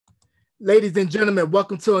Ladies and gentlemen,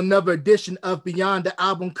 welcome to another edition of Beyond the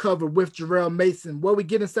Album Cover with Jarrell Mason, where we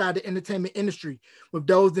get inside the entertainment industry with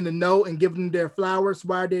those in the know and give them their flowers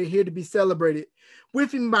while they're here to be celebrated.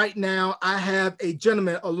 With me right now, I have a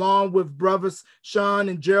gentleman along with brothers Sean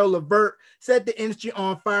and Gerald Levert, set the industry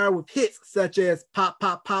on fire with hits such as Pop,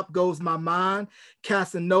 Pop, Pop Goes My Mind,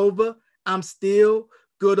 Casanova, I'm Still,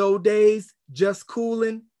 Good Old Days, Just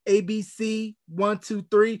Coolin', ABC, 1, 2,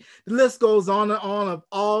 3. The list goes on and on of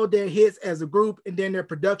all their hits as a group, and then their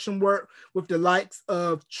production work with the likes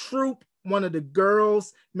of Troop, One of the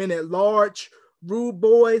Girls, Men at Large, Rude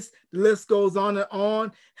Boys. The list goes on and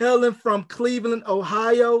on. Hailing from Cleveland,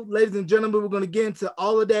 Ohio. Ladies and gentlemen, we're going to get into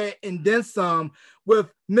all of that and then some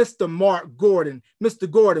with Mr. Mark Gordon. Mr.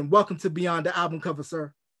 Gordon, welcome to Beyond the Album Cover,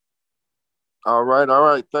 sir. All right, all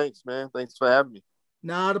right. Thanks, man. Thanks for having me.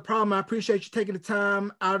 Not a problem. I appreciate you taking the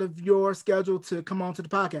time out of your schedule to come on to the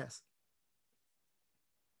podcast.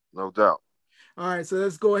 No doubt. All right, so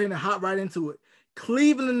let's go ahead and hop right into it.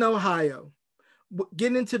 Cleveland, Ohio.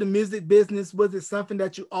 Getting into the music business, was it something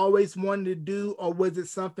that you always wanted to do, or was it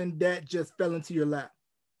something that just fell into your lap?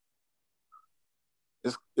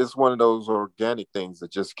 It's one of those organic things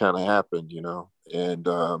that just kind of happened, And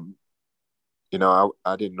I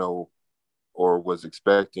didn't know or was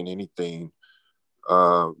expecting anything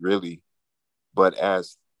really, but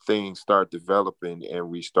as things start developing and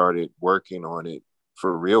we started working on it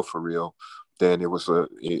for real, then it was a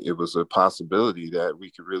possibility that we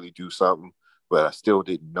could really do something, but I still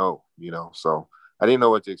didn't know. So I didn't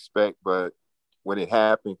know what to expect, but when it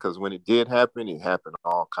happened, because when it happened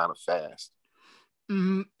all kind of fast.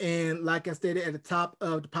 And like I stated at the top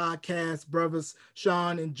of the podcast, brothers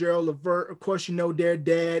Sean and Gerald Levert, of course, you know their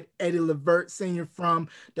dad, Eddie Levert Sr. from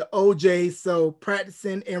the OJs. So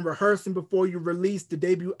practicing and rehearsing before you release the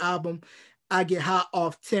debut album, I Get High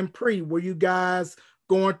off Tempre. Were you guys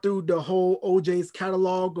going through the whole OJ's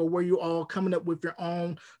catalog, or were you all coming up with your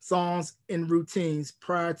own songs and routines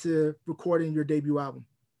prior to recording your debut album?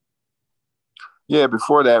 Yeah,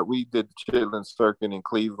 before that, we did the Chitlin Circuit in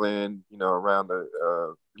Cleveland, around the,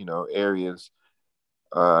 areas.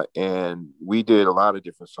 And we did a lot of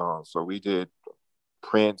different songs. So we did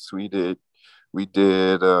Prince, we did a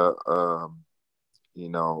lot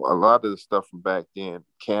of the stuff from back then,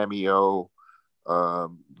 Cameo, a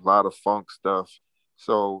lot of funk stuff.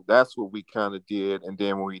 So that's what we kind of did. And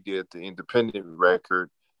then when we did the independent record,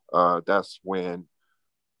 that's when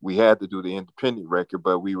we had to do the independent record,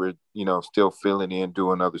 but we were, still filling in,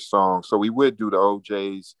 doing other songs. So we would do the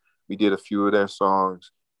OJs. We did a few of their songs.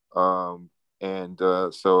 So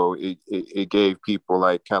it gave people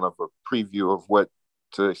like kind of a preview of what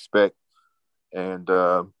to expect. And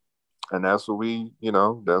that's what we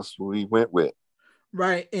went with.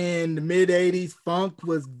 Right in the mid 80s, funk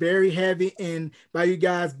was very heavy. And by you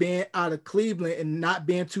guys being out of Cleveland and not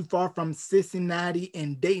being too far from Cincinnati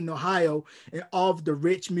and Dayton, Ohio, and all of the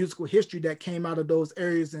rich musical history that came out of those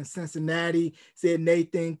areas in Cincinnati, said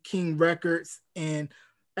Nathan, King Records, and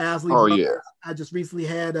Asley Oh, Brothers. yeah. I just recently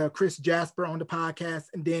had Chris Jasper on the podcast,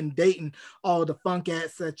 and then Dayton, all the funk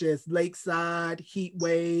acts such as Lakeside, Heat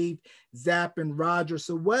Wave, Zap, and Roger.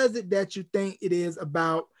 So, what is it that you think it is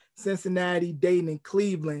about Cincinnati, Dayton, and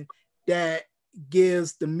Cleveland that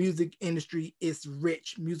gives the music industry its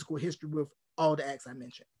rich musical history with all the acts I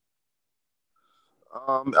mentioned?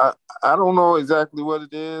 I don't know exactly what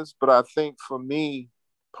it is, but I think for me,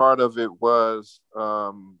 part of it was,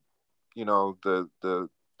 the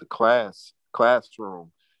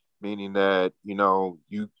classroom, meaning that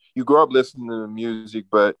you grow up listening to the music,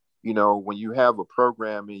 but when you have a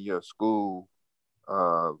program in your school,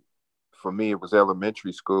 uh, for me it was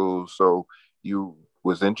elementary school, so you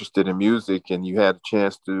was interested in music and you had a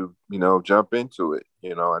chance to jump into it,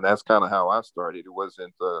 and that's kind of how I started. It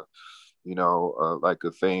wasn't like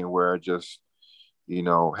a thing where I just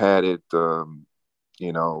had it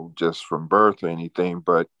just from birth or anything,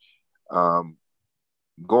 but um,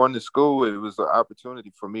 going to school, it was an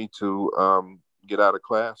opportunity for me to get out of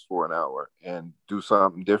class for an hour and do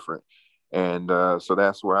something different. And so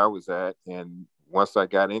that's where I was at. And once I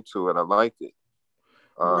got into it, I liked it.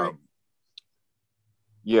 Right. Um,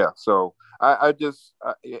 yeah. So I just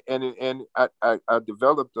I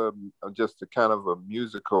developed just a kind of a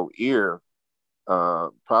musical ear,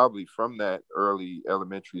 probably from that early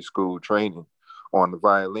elementary school training on the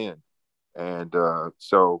violin. And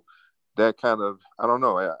so that kind of, I don't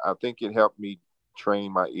know, I think it helped me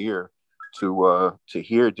train my ear to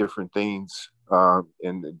hear different things,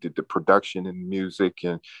 in the production and music.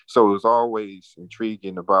 And so it was always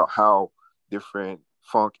intriguing about how different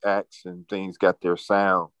funk acts and things got their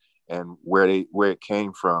sound and where it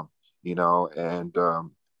came from, and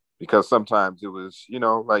because sometimes it was,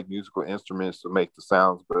 like musical instruments to make the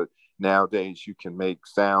sounds, but nowadays you can make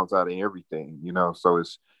sounds out of everything, so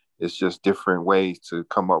it's just different ways to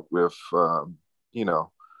come up with, you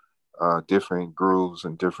know, different grooves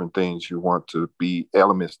and different things you want to be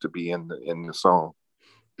elements to be in the song.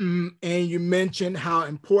 And you mentioned how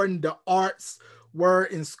important the arts were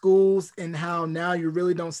in schools and how now you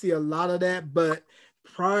really don't see a lot of that. But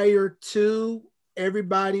prior to,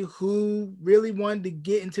 everybody who really wanted to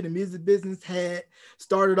get into the music business had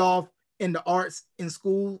started off in the arts in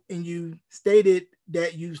school. And you stated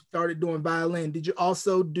that you started doing violin. Did you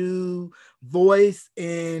also do voice,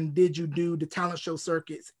 and did you do the talent show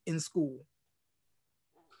circuits in school?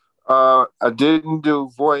 I didn't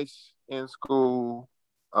do voice in school,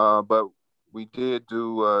 but we did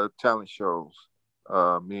do talent shows.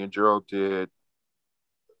 Me and Gerald did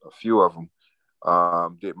a few of them.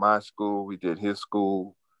 Did my school, we did his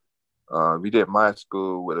school. We did my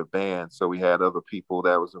school with a band, so we had other people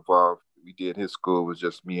that was involved. We did his school, it was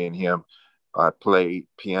just me and him. I played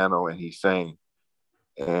piano and he sang,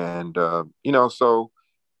 and so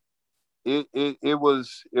it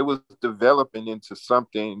was developing into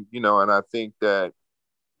something, and I think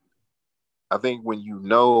when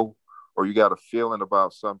or you got a feeling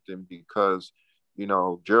about something, because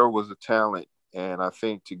Gerald was a talent, and I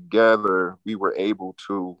think together we were able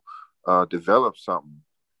to develop something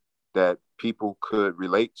that people could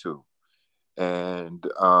relate to. And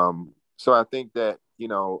so I think that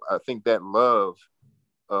love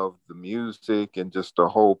of the music and just the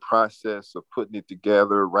whole process of putting it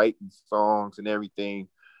together, writing songs and everything,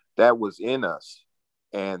 that was in us,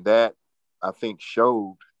 and that I think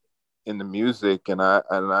showed in the music, and I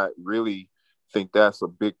really think that's a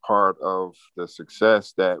big part of the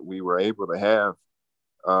success that we were able to have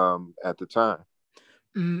at the time.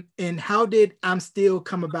 And how did I'm Still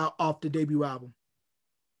come about off the debut album?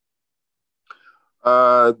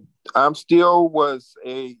 Uh, I'm Still was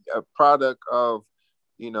a product of,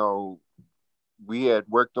 you know, we had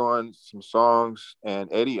worked on some songs, and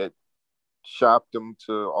Eddie had shopped them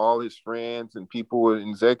to all his friends and people and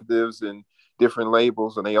executives and different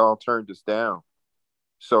labels, and they all turned us down.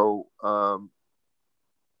 So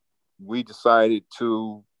we decided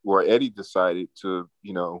to, or Eddie decided to,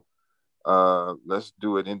 let's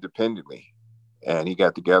do it independently. And he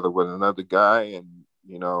got together with another guy, and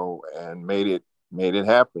made it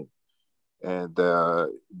happen. And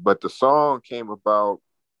but the song came about,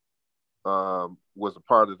 was a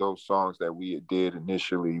part of those songs that we did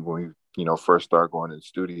initially when we first started going in the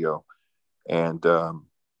studio. And um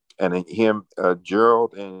and then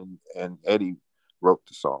Gerald and Eddie wrote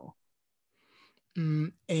the song.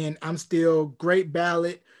 And I'm Still, great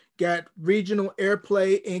ballad, got regional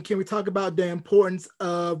airplay. And can we talk about the importance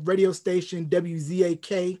of radio station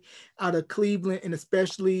WZAK out of Cleveland, and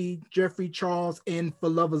especially Jeffrey Charles and For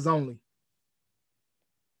Lovers Only?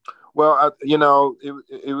 Well, it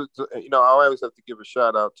was, I always have to give a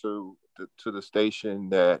shout out to the station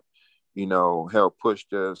that helped push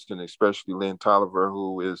us, and especially Lynn Tolliver,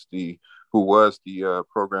 who was the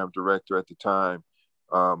program director at the time.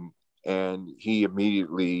 And he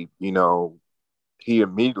immediately put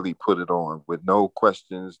it on with no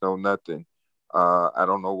questions, no nothing. I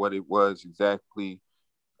don't know what it was exactly,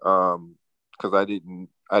 because I didn't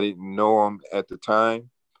know him at the time.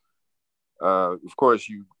 Of course,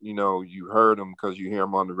 you heard him because you hear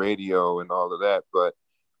him on the radio and all of that, but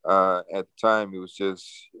at the time it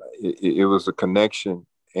was a connection.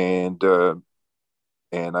 And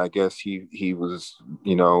I guess he was,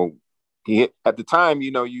 he at the time,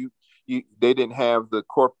 they didn't have the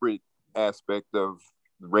corporate aspect of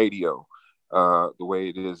radio the way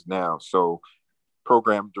it is now. So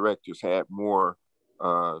program directors had more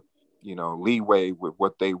leeway with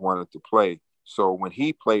what they wanted to play. So when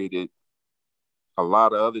he played it, a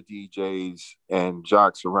lot of other DJs and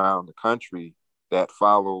jocks around the country that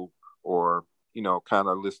followed, or kind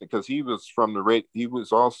of listening, because he was from the rate. He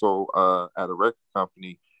was also at a record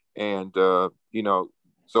company, and and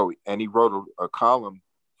he wrote a column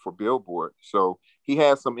for Billboard. So he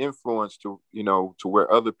had some influence to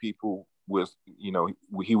where other people was,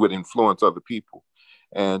 he would influence other people,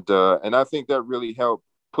 and I think that really helped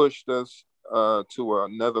pushed us to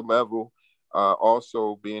another level.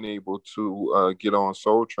 Also being able to get on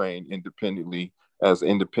Soul Train independently as an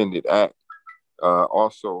independent act.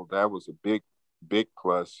 Also, that was a big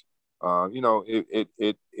plus.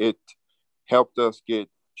 It helped us get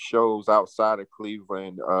shows outside of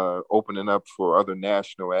Cleveland, opening up for other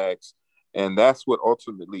national acts, and that's what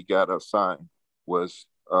ultimately got us signed, was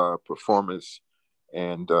performance,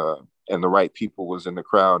 and and the right people was in the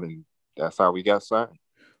crowd, and that's how we got signed.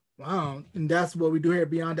 Wow. And that's what we do here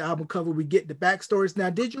at Beyond the Album Cover. We get the backstories.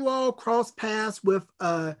 Now, did you all cross paths with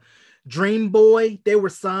Dream Boy? They were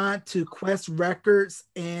signed to Quest Records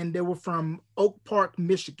and they were from Oak Park,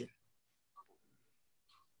 Michigan.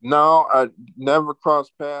 No, I never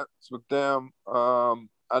crossed paths with them.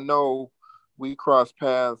 I know we crossed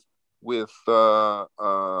paths with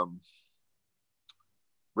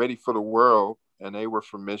Ready for the World, and they were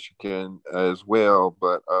from Michigan as well.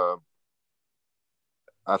 But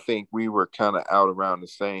I think we were kind of out around the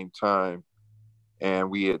same time, and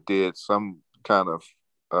we had did some kind of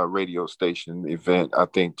radio station event, I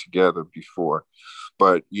think, together before.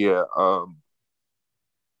 But yeah,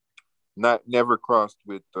 not never crossed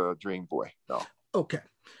with Dream Boy. No. Okay.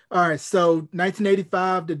 All right. So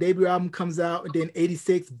 1985, the debut album comes out, and then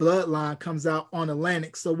 86, Bloodline comes out on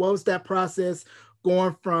Atlantic. So what was that process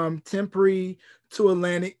going from Temporary to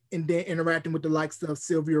Atlantic and then interacting with the likes of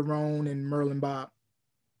Sylvia Rhone and Merlin Bob?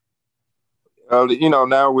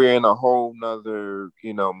 Now we're in a whole nother,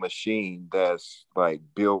 machine that's like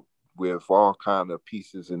built with all kind of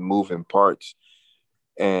pieces and moving parts.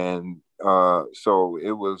 And so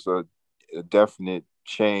it was a definite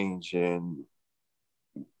change in,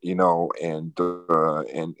 and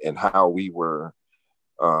how we were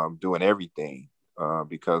doing everything,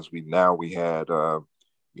 because we had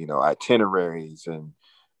itineraries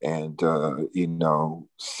and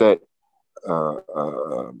set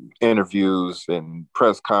interviews and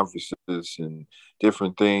press conferences and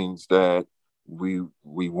different things that we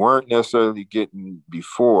weren't necessarily getting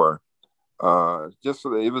before. Just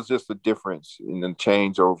it was just a difference in the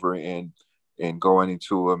changeover and going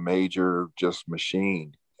into a major just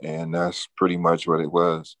machine, and that's pretty much what it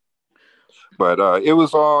was. But it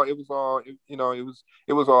was all love,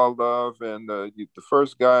 and the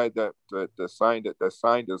first guy that signed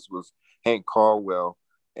us was Hank Caldwell,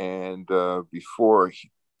 and before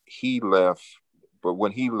he left, but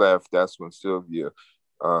when he left, that's when Sylvia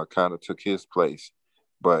kind of took his place.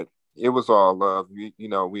 But it was all love.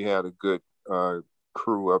 We had a good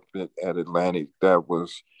crew up at Atlantic. That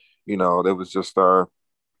was, that was just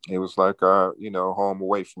it was like our, home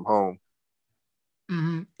away from home.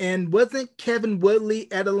 Mm-hmm. And wasn't Kevin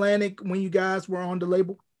Woodley at Atlantic when you guys were on the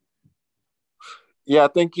label? Yeah, I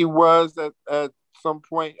think he was at some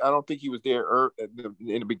point. I don't think he was there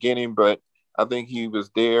in the beginning, but I think he was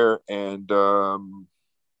there, and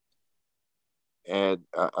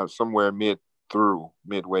somewhere midway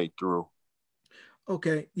through.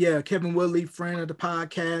 Okay, yeah, Kevin Woodley, friend of the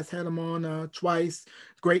podcast, had him on twice.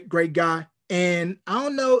 Great guy. And I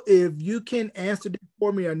don't know if you can answer this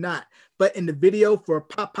for me or not, but in the video for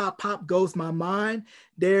Pop Pop Pop Goes My Mind,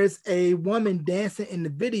 there's a woman dancing in the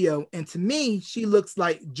video, and to me, she looks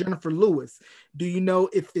like Jennifer Lewis. Do you know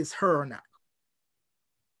if it's her or not?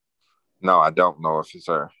 No, I don't know if it's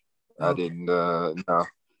her. I Okay. didn't. No.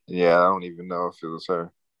 Yeah, I don't even know if it was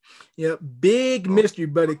her. Yeah, big mystery,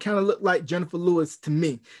 but it kind of looked like Jennifer Lewis to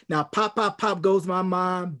me. Now, Pop Pop Pop Goes My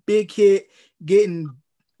Mind, big hit, getting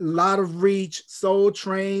a lot of reach, Soul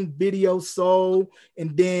Train, Video Soul,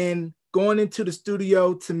 and then going into the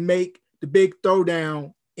studio to make the big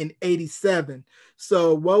throwdown in 87.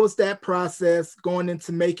 So what was that process going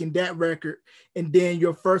into making that record? And then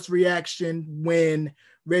your first reaction when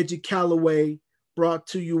Reggie Calloway brought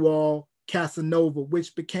to you all Casanova,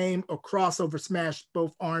 which became a crossover smash,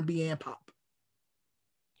 both R&B and pop?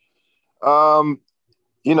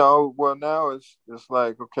 Well, now it's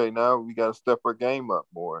like, okay, now we got to step our game up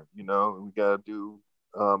more. We got to do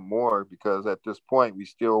more, because at this point we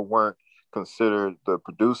still weren't considered the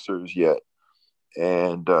producers yet,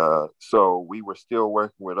 and so we were still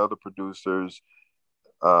working with other producers.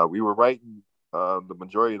 We were writing the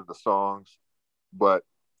majority of the songs, but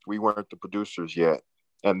we weren't the producers yet,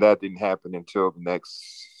 and that didn't happen until the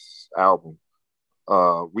next album.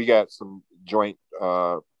 We got some joint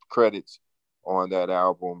credits on that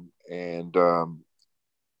album, and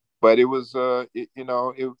but it was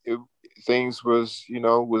things was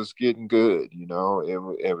getting good.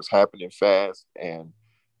 It was happening fast, and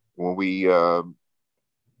when we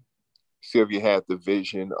Sylvia had the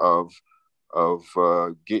vision of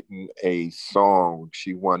getting a song,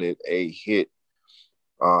 she wanted a hit,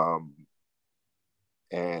 um,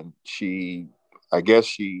 and I guess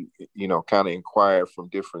she, kind of inquired from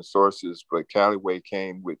different sources, but Calloway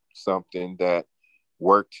came with something that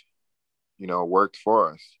worked, worked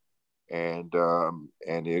for us, and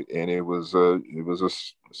it was a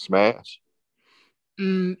smash.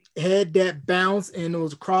 Had that bounce, and it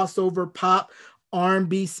was a crossover pop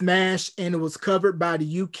R&B smash, and it was covered by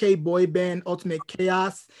the UK boy band Ultimate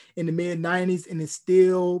Chaos in the mid 90s, and it's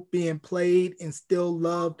still being played and still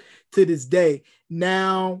loved to this day.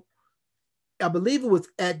 Now, I believe it was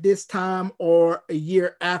at this time or a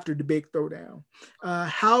year after the Big Throwdown.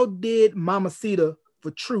 How did Mamacita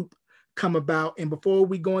for Troop come about? And before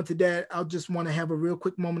we go into that, I'll just want to have a real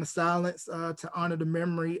quick moment of silence to honor the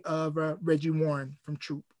memory of Reggie Warren from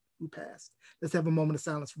Troop, who passed. Let's have a moment of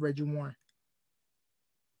silence for Reggie Warren.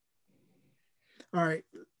 All right,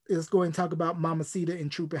 let's go ahead and talk about Mamacita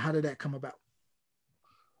and Troop and how did that come about?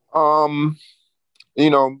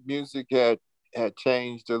 Music had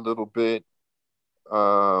changed a little bit.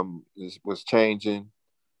 It was changing,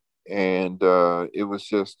 and it was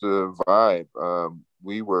just a vibe.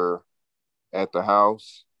 We were at the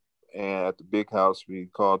house, and at the big house, we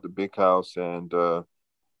called the big house, and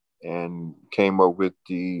came up with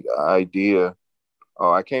the idea.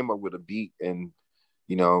 I came up with a beat and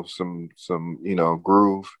some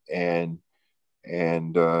groove, and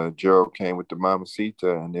Joe came with the Mamacita,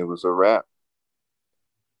 and it was a rap.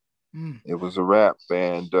 It was a rap,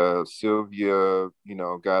 and Sylvia,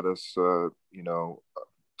 got us, to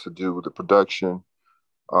do the production,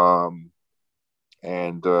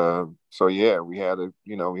 and so yeah, we had a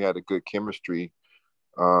good chemistry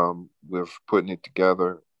with putting it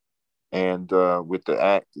together, and with the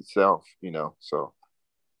act itself, so.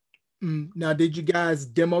 Now, did you guys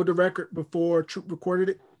demo the record before Troop recorded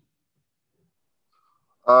it?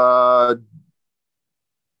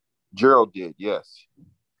 Gerald did, yes.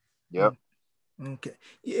 Yep. Okay.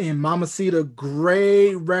 And Mamacita,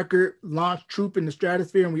 great record, launched Troop in the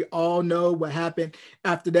stratosphere, and we all know what happened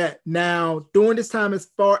after that. Now, during this time, as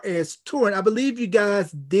far as touring, I believe you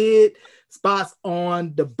guys did spots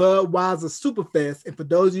on the Budweiser Superfest. And for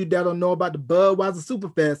those of you that don't know about the Budweiser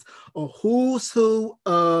Superfest, a who's who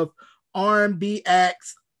of R&B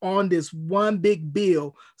acts on this one big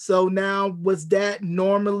bill. So now, was that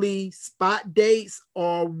normally spot dates,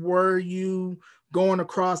 or were you going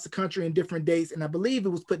across the country in different dates? And I believe it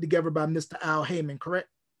was put together by Mr. Al Heyman, correct?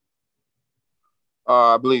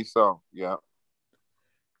 I believe so. Yeah.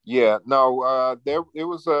 Yeah. No. It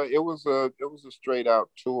was a straight out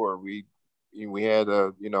tour. We had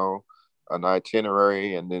an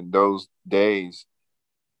itinerary, and then those days,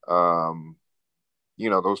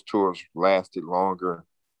 those tours lasted longer,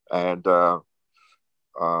 and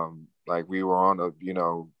like we were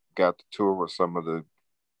got the tour with some of the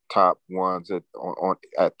top ones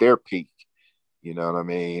at their peak, you know what I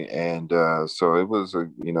mean? And so it was a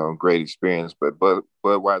great experience. But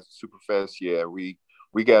Budweiser Superfest, yeah, we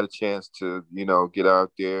got a chance to get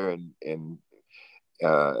out there and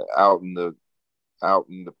out in the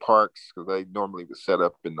parks, because they normally would set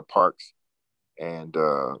up in the parks, and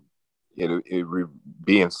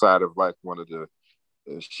be inside of like one of the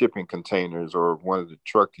shipping containers or one of the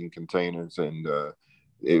trucking containers, and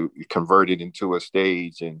it converted into a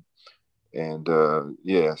stage, and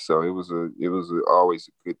yeah, so it was always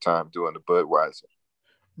a good time doing the Budweiser.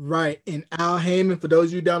 Right. And Al Heyman, for those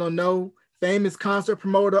of you that don't know, famous concert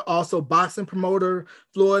promoter, also boxing promoter,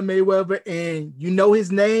 Floyd Mayweather, and you know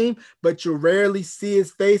his name, but you rarely see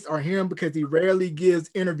his face or hear him because he rarely gives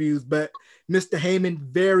interviews. But Mr. Heyman,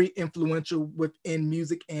 very influential within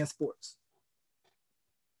music and sports.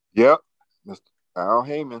 Yep, Mr. Al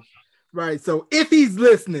Heyman. Right. So if he's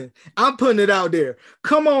listening, I'm putting it out there.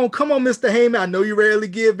 Come on, Mr. Heyman. I know you rarely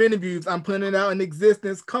give interviews. I'm putting it out in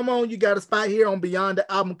existence. Come on, you got a spot here on Beyond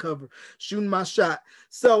the Album Cover. Shooting my shot.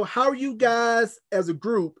 So how are you guys as a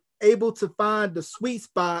group able to find the sweet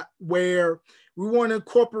spot where we want to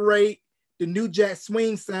incorporate the New Jack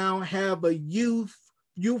Swing sound, have a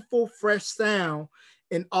youthful, fresh sound,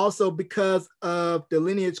 and also because of the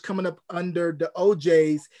lineage coming up under the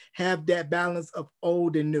OJs, have that balance of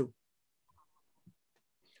old and new?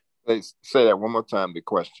 Say that one more time, the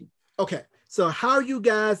question. Okay, so how are you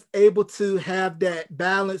guys able to have that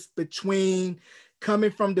balance between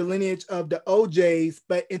coming from the lineage of the OJs,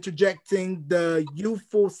 but interjecting the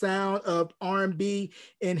youthful sound of R&B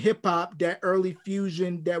and hip hop, that early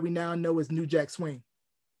fusion that we now know as New Jack Swing?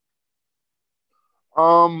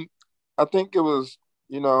 I think it was,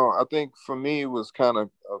 I think for me it was kind of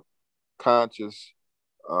conscious,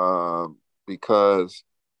 because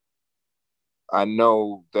I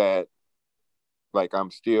know that, like, I'm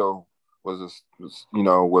Still was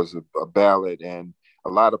a ballad, and a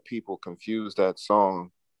lot of people confuse that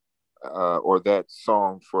song, or that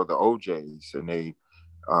song for the OJs, and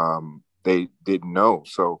they didn't know.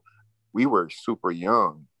 So we were super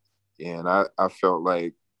young, and I felt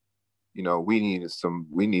like we needed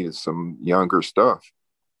some younger stuff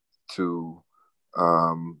to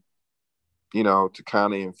to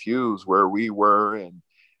kind of infuse where we were. And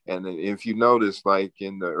if you notice, like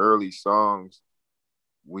in the early songs,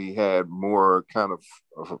 we had more kind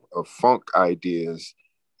of funk ideas,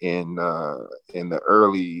 in the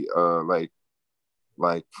early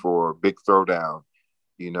like for Big Throwdown.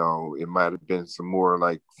 You know, it might have been some more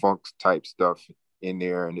like funk type stuff in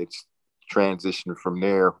there, and it's transitioned from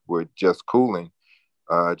there with Just Coolin'.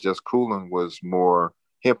 Just Coolin' was more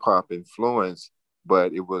hip hop influence,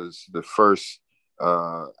 but it was the first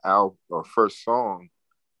album or first song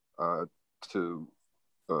uh, to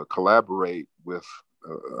collaborate with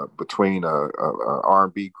between a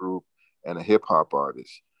R&B group and a hip hop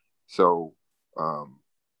artist. So, um,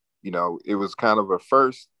 you know, it was kind of a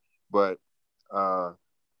first, but uh,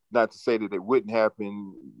 not to say that it wouldn't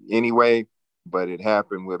happen anyway, but it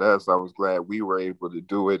happened with us. I was glad we were able to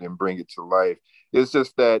do it and bring it to life. It's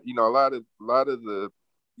just that, you know, a lot of the,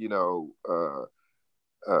 you know,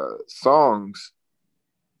 songs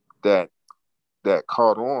that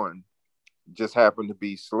caught on just happened to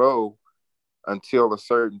be slow until a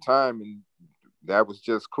certain time, and that was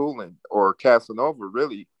Just Coolin' or Casanova,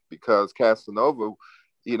 really, because Casanova,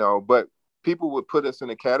 you know, but people would put us in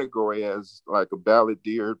a category as like a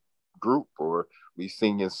balladeer group, or we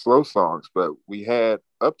sing in slow songs, but we had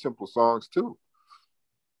up tempo songs too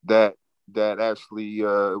that actually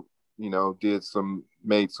you know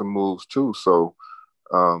made some moves too. So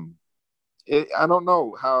um I don't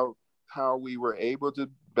know how we were able to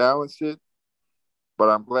balance it, but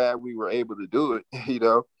I'm glad we were able to do it. You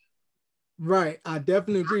know. Right. I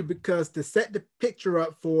definitely agree because to set the picture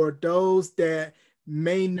up for those that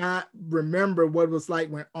may not remember what it was like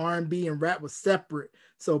when R&B and rap was separate.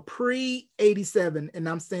 So pre 87, and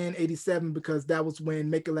I'm saying 87 because that was when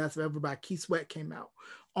Make It Last Forever by Keith Sweat came out.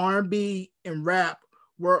 R&B and rap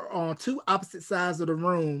were on two opposite sides of the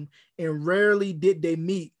room and rarely did they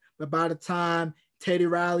meet. But by the time Teddy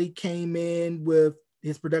Riley came in with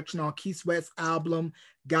his production on Keith Sweat's album,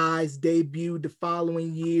 Guys debuted the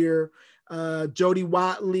following year. Jody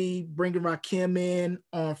Watley bringing Rakim in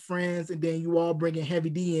on Friends, and then you all bringing Heavy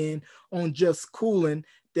D in on Just Coolin'.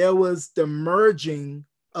 There was the merging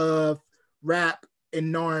of rap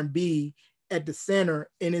and R&B at the center,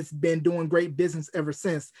 and it's been doing great business ever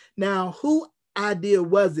since. Now, who idea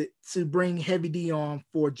was it to bring Heavy D on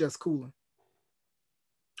for Just Coolin'?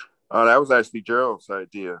 That was actually Gerald's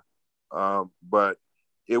idea, but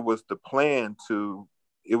it was the plan to.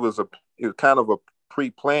 It was kind of a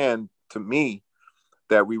pre-plan to me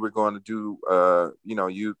that we were going to do.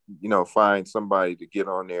 You know, find somebody to get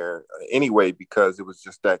on there anyway, because it was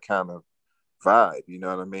just that kind of vibe. You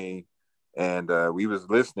know what I mean? And we was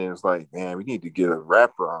listening. It's like, man, we need to get a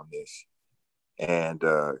rapper on this, and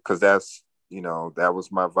because that's, you know, that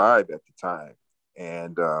was my vibe at the time,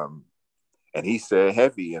 and he said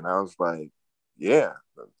Heavy, and I was like, yeah,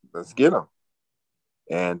 let's get him.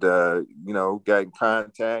 And you know, got in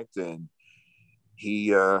contact, and he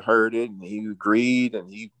heard it, and he agreed, and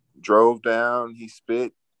he drove down, he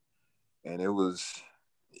spit, and it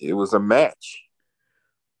was a match.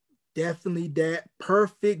 Definitely that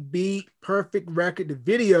perfect beat, perfect record. The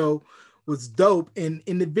video was dope. And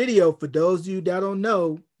in the video, for those of you that don't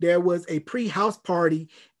know, there was a pre-house party.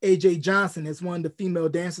 AJ Johnson is one of the female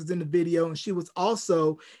dancers in the video, and she was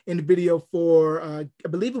also in the video for I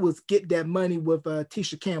believe it was Get That Money with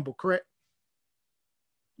Tisha Campbell, correct?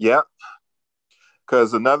 Yeah,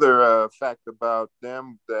 because another fact about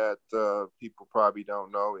them that people probably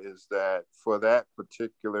don't know is that for that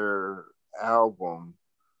particular album,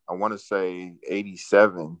 I want to say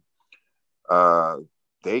 87, uh,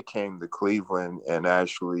 they came to Cleveland and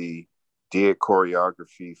actually did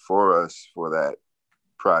choreography for us for that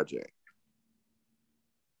project.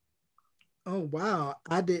 Oh wow,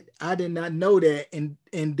 I did not know that. And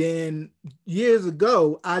then years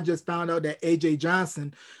ago, I just found out that AJ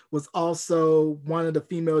Johnson was also one of the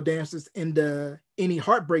female dancers in the Any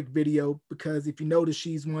Heartbreak video, because if you notice,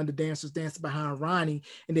 she's one of the dancers dancing behind Ronnie,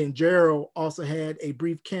 and then Gerald also had a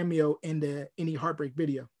brief cameo in the Any Heartbreak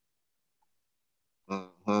video.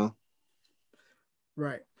 Mm-hmm.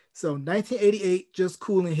 Right. So 1988, Just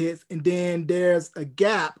Coolin' hits, and then there's a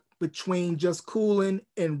gap between Just Coolin'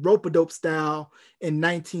 and Rope-A-Dope Style in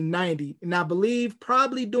 1990. And I believe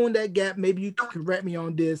probably during that gap, maybe you can correct me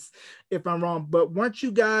on this if I'm wrong, but weren't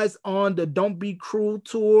you guys on the Don't Be Cruel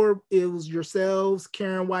tour? It was yourselves,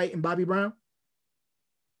 Karen White, and Bobby Brown?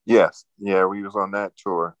 Yes, yeah, we was on that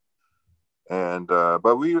tour, and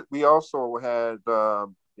but we also had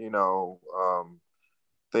you know,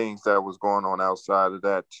 things that was going on outside of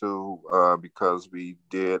that too, because the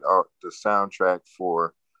soundtrack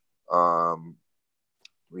for um,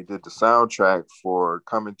 we did the soundtrack for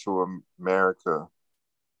Coming to America,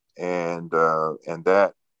 and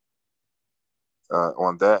that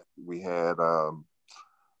on that we had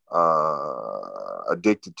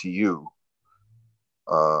Addicted to You.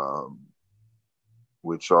 um,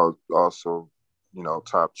 which also,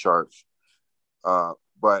 top charts.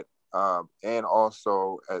 But and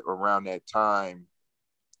also around that time,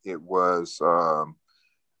 it was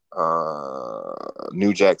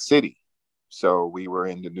New Jack City. So we were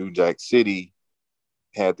in the New Jack City,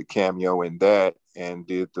 had the cameo in that, and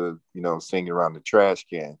did the singing around the trash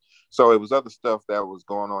can. So it was other stuff that was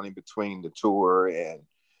going on in between the tour, and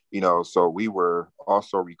so we were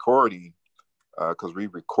also recording because we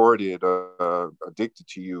recorded "Addicted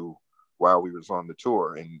to You" while we was on the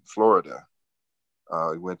tour in Florida.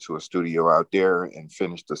 We went to a studio out there and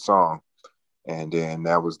finished the song, and then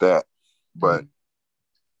that was that. But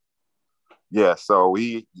yeah, so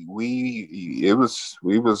we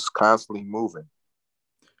was constantly moving.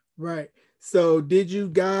 Right. So did you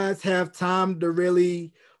guys have time to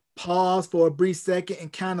really pause for a brief second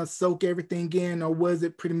and kind of soak everything in, or was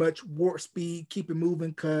it pretty much warp speed, keep it moving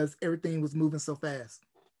because everything was moving so fast?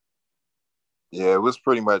 Yeah, it was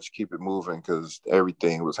pretty much keep it moving because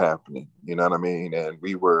everything was happening. You know what I mean? And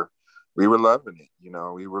we were loving it.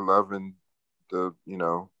 We were loving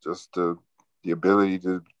just the ability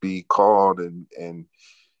to be called,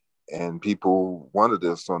 and people wanted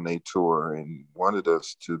us on their tour and wanted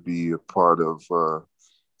us to be a part of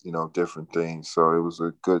different things. So it was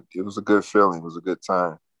a good feeling. It was a good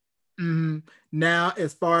time. Mm-hmm. Now,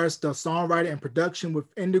 as far as the songwriting and production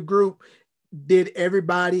within the group, did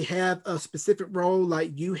everybody have a specific role?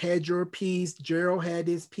 Like you had your piece, Gerald had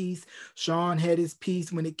his piece, Sean had his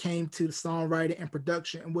piece when it came to the songwriting and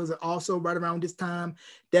production. And was it also right around this time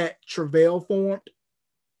that Travail formed?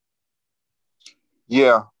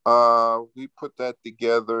 Yeah, we put that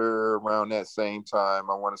together around that same time.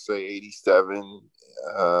 I want to say 87,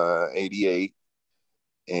 88.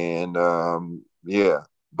 And yeah,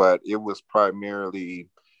 but it was primarily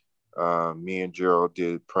me and Gerald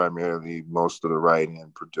did primarily most of the writing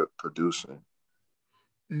and producing.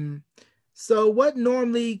 Mm. So, what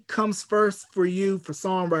normally comes first for you for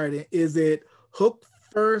songwriting? Is it hook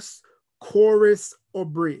first, chorus, or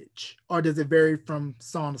bridge? Or does it vary from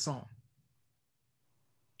song to song?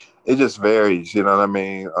 It just varies, you know what I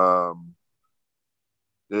mean?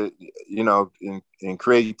 It, in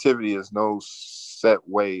creativity, there's no set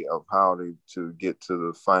way of how to get to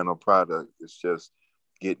the final product. It's just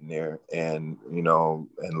getting there and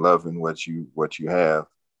and loving what you have.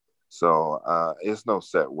 So it's no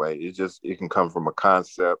set way. It can come from a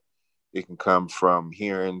concept. It can come from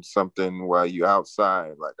hearing something while you're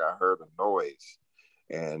outside, like I heard a noise,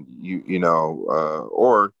 and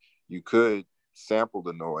or you could sample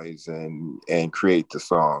the noise and create the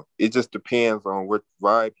song. It just depends on what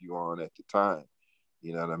vibe you on at the time.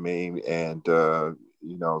 You know what I mean? And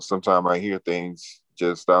sometimes I hear things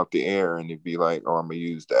just out the air, and it'd be like, oh, I'm gonna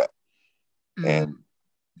use that, Mm, and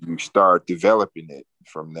you start developing it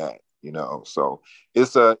from that. So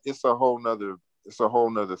it's a whole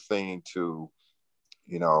nother thing to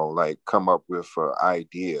like come up with an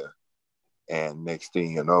idea, and next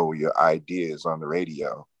thing you know, your idea is on the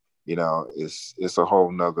radio. It's a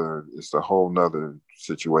whole nother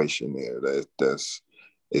situation there that's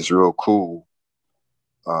it's real cool.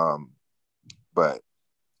 um but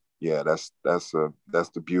yeah, that's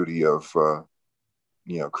the beauty of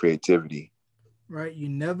creativity. right. You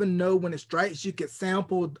never know when it strikes. You could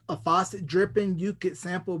sample a faucet dripping. You could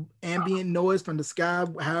sample ambient noise from the sky,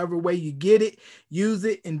 however way you get it, use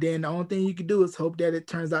it. And then the only thing you can do is hope that it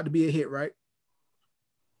turns out to be a hit, right?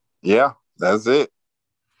 Yeah, that's it.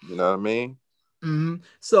 You know what I mean?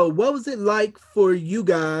 So, what was it like for you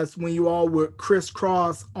guys when you all were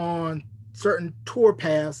crisscross on certain tour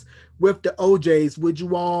paths with the OJs? Would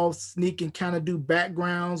you all sneak and kind of do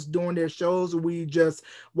backgrounds during their shows, or we just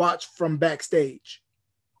watch from backstage?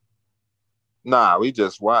 Nah, we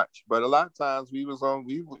just watch. But a lot of times we was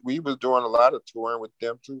doing a lot of touring with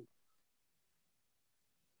them too.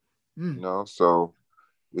 Mm, So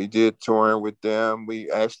we did touring with them. We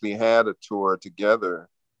actually had a tour together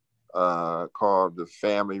called the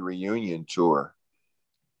Family Reunion Tour.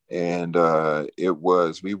 And it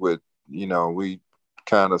was we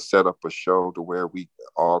kind of set up a show to where we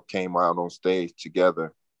all came out on stage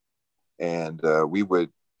together, and we would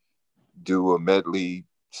do a medley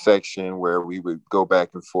section where we would go back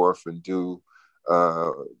and forth and do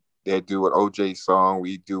uh they'd do an OJ song,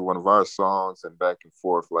 we do one of our songs, and back and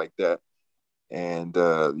forth like that. And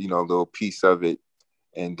a little piece of it.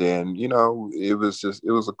 And then it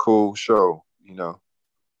was a cool show.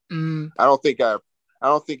 mm, I don't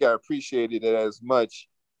think I appreciated it as much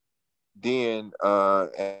then as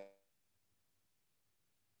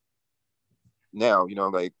now.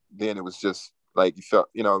 Like then it was just like you felt,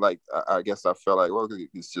 like I guess I felt like, well,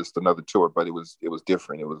 it's just another tour, but it was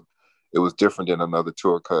different. It was different than another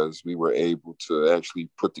tour because we were able to actually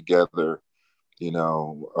put together,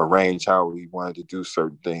 arrange how we wanted to do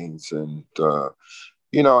certain things, and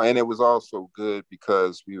and it was also good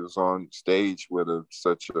because we was on stage with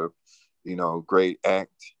such a, great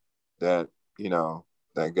act that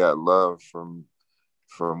that got love from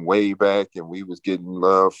way back, and we was getting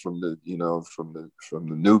love from the from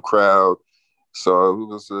the new crowd. So it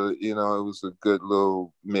was a good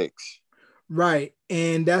little mix. Right.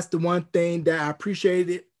 And that's the one thing that I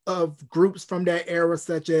appreciated of groups from that era,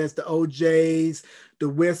 such as the OJs, the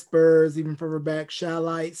Whispers, even further back,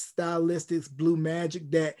 Shylights, Stylistics, Blue Magic,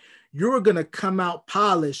 that you were going to come out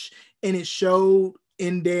polished, and it showed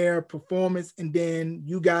in their performance. And then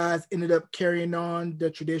you guys ended up carrying on the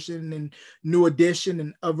tradition and New Edition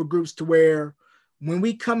and other groups to where when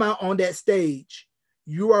we come out on that stage,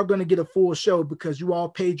 you are going to get a full show because you all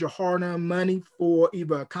paid your hard-earned money for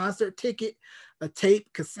either a concert ticket, a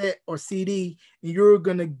tape, cassette, or CD, and you're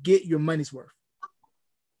going to get your money's worth.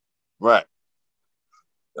 Right.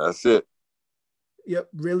 That's it. Yep,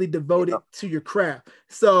 really devoted to your craft.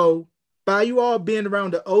 So by you all being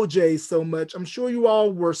around the OJs so much, I'm sure you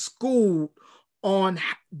all were schooled on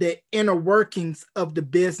the inner workings of the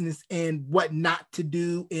business and what not to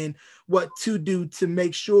do and what to do to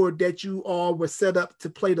make sure that you all were set up to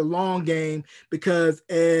play the long game. Because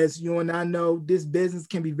as you and I know, this business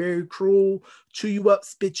can be very cruel, chew you up,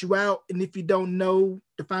 spit you out. And if you don't know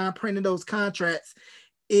the fine print of those contracts,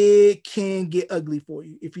 it can get ugly for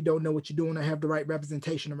you if you don't know what you're doing or have the right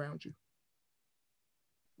representation around you.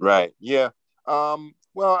 Right. Yeah. Well,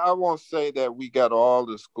 I won't say that we got all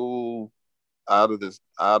the school out of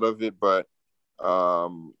it, but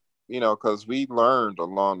because we learned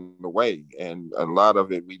along the way, and a lot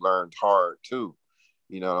of it we learned hard too.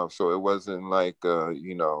 So it wasn't like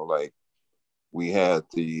like we had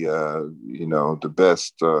the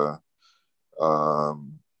best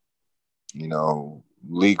um,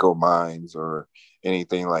 legal minds or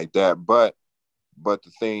anything like that, but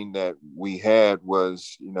the thing that we had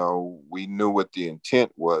was, we knew what the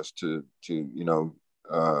intent was to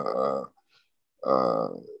uh, uh,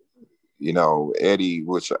 Eddie,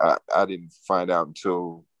 which I didn't find out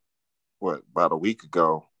until about a week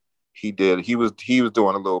ago. He was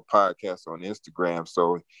doing a little podcast on Instagram,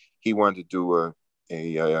 so he wanted to do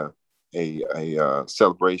a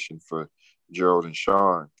celebration for Gerald and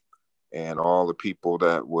Sean and all the people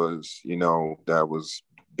that was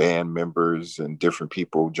band members, and different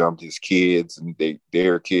people jumped, his kids and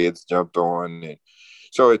their kids jumped on, and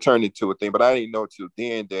so it turned into a thing. But I didn't know till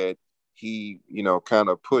then that he kind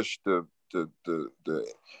of pushed the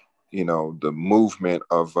movement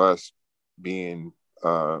of us being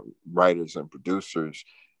writers and producers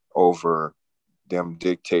over them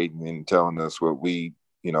dictating and telling us what we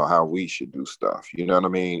how we should do stuff. You know what I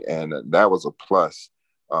mean? And that was a plus,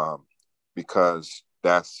 because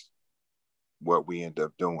that's what we end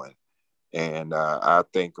up doing. And I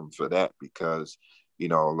thank them for that, because a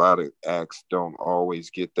lot of acts don't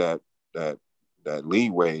always get that that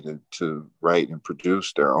leeway to write and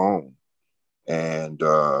produce their own, and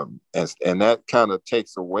that kind of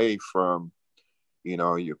takes away from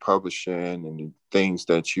your publishing and the things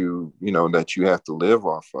that that you have to live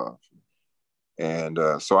off of. And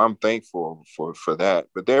so I'm thankful for that.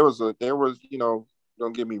 But there was don't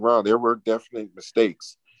get me wrong, there were definitely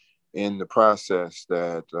mistakes in the process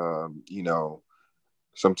that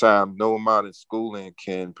sometimes no amount of schooling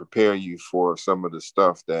can prepare you for some of the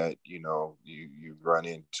stuff that you run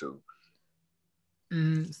into.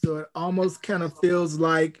 So it almost kind of feels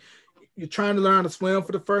like you're trying to learn to swim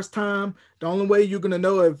for the first time. The only way you're going to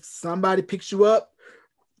know if somebody picks you up,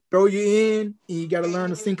 throw you in, and you got to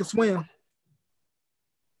learn to sink or swim.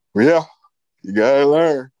 Yeah, you gotta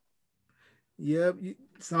learn. Yep.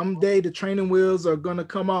 Someday the training wheels are gonna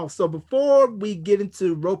come off. So before we get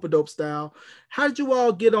into Rope a Dope Style, how did you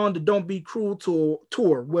all get on the Don't Be Cruel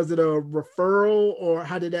tour? Was it a referral, or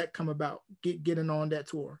how did that come about? Getting on that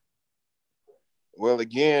tour. Well,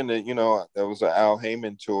 again, that was an Al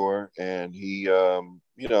Heyman tour, and he's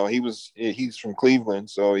from Cleveland,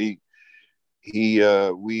 so we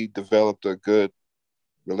developed a good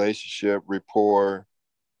relationship, rapport,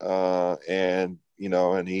 and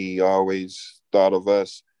he always thought of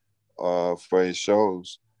us for his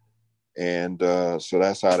shows, and so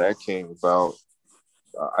that's how that came about.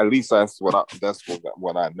 At least that's what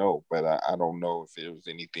I know, but I don't know if there was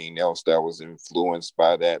anything else that was influenced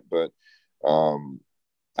by that. But um,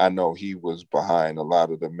 I know he was behind a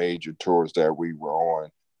lot of the major tours that we were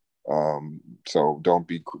on. So don't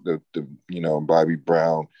be the Bobby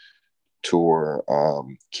Brown tour.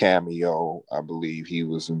 Cameo, I believe he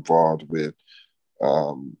was involved with.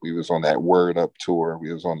 We was on that Word Up tour.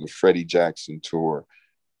 We was on the Freddie Jackson tour.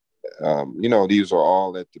 These are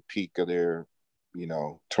all at the peak of their,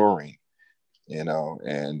 touring,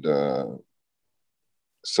 and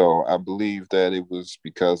so I believe that it was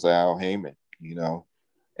because of Al Heyman,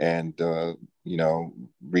 and,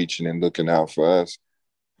 reaching and looking out for us.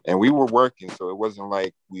 And we were working, so it wasn't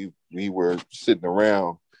like we were sitting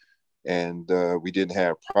around and we didn't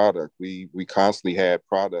have product. We constantly had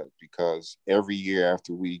product because every year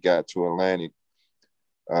after we got to Atlantic,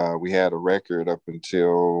 we had a record up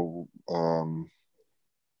until,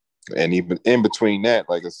 and even in between that,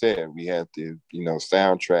 like I said, we had the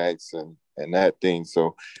soundtracks and that thing.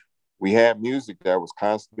 So we had music that was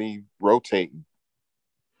constantly rotating,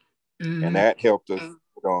 and that helped us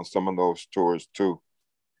on some of those tours too.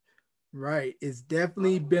 Right. It's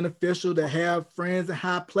definitely beneficial to have friends in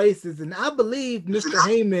high places. And I believe Mr.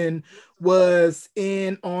 Heyman was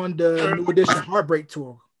in on the New Edition Heartbreak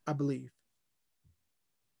Tour, I believe.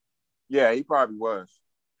 Yeah, he probably was.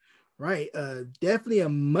 Right. Definitely a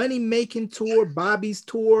money-making tour, Bobby's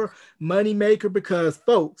tour, money maker, because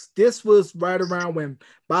folks, this was right around when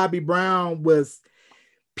Bobby Brown was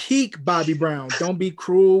peak Bobby Brown. Don't Be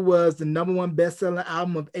Cruel was the number one best-selling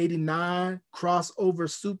album of 89, crossover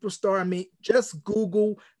superstar. I mean, just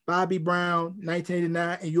Google Bobby Brown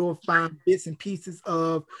 1989 and you'll find bits and pieces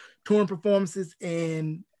of touring performances,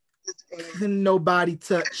 and couldn't nobody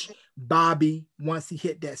touch Bobby once he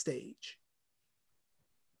hit that stage.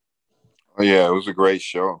 Oh, yeah, it was a great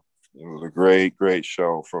show. It was a great, great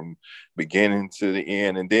show from beginning to the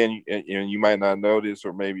end. And then you might not know this,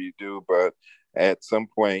 or maybe you do, but at some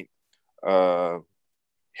point, uh,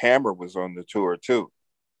 Hammer was on the tour too.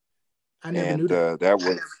 I never knew that. That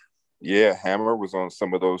was, yeah, Hammer was on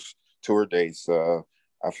some of those tour dates. I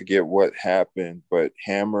forget what happened, but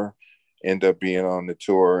Hammer ended up being on the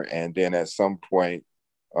tour. And then at some point,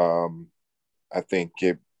 um, I think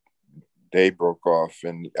they broke off,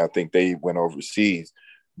 and I think they went overseas.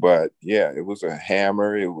 But yeah, it was a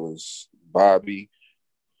Hammer. It was Bobby.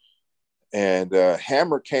 And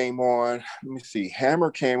Hammer came on. Let me see.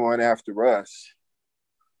 Hammer came on after us.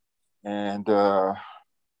 And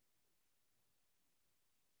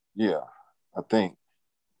yeah, I think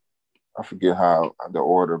I forget how the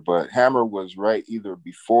order, but Hammer was right either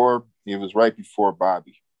before. It was right before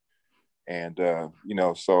Bobby, and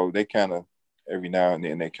so they kind of every now and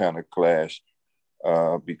then they kind of clashed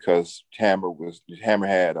because Hammer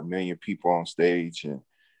had a million people on stage,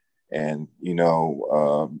 and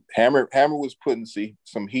Hammer was putting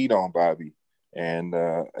some heat on Bobby, and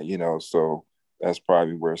so that's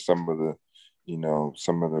probably where some of the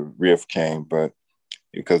riff came, but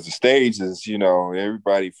because the stage is,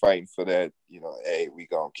 everybody fighting for that, hey, we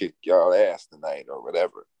gonna kick y'all ass tonight or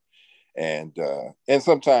whatever. And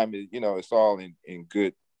sometimes, it's all in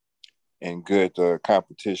good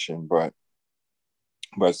competition, but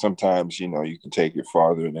sometimes, you can take it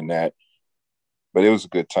farther than that. But it was a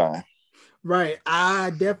good time. Right. I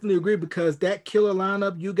definitely agree because that killer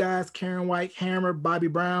lineup, you guys, Karen White, Hammer, Bobby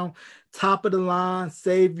Brown, top of the line,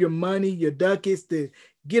 save your money, your ducats to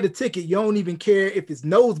get a ticket. You don't even care if it's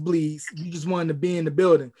nosebleeds. You just wanted to be in the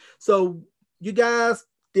building. So you guys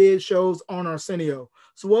did shows on Arsenio.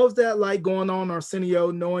 So what was that like going on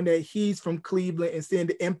Arsenio, knowing that he's from Cleveland and seeing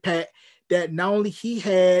the impact that not only he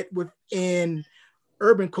had within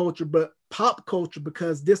urban culture, but pop culture,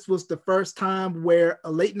 because this was the first time where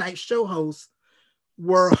a late night show host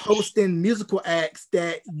were hosting musical acts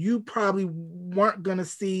that you probably weren't going to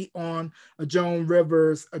see on a Joan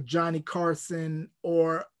Rivers, a Johnny Carson,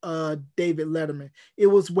 or a David Letterman. It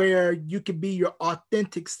was where you could be your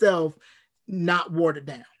authentic self, not watered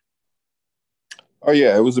down. Oh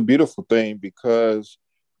yeah, it was a beautiful thing because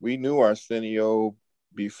we knew Arsenio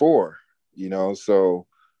before, so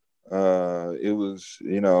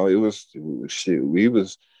shit.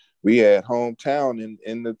 We had hometown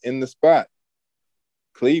in the spot.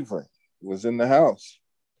 Cleveland was in the house,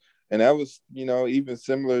 and that was even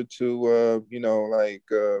similar to like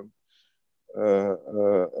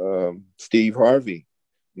Steve Harvey.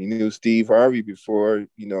 We knew Steve Harvey before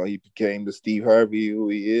he became the Steve Harvey who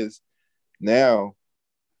he is now.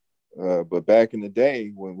 But back in the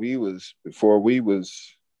day when before we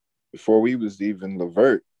was even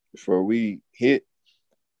Levert, before we hit,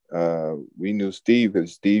 we knew Steve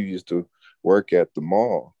because Steve used to work at the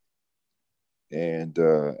mall and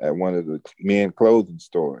at one of the men clothing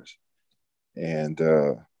stores, and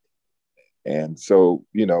so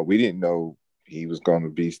we didn't know he was going to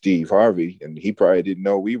be Steve Harvey, and he probably didn't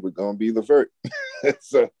know we were going to be Levert.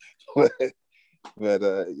 So, But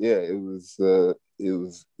yeah, it was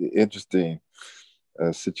interesting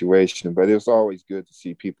situation. But it was always good to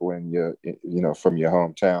see people in from your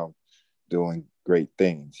hometown doing great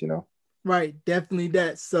things. Right, definitely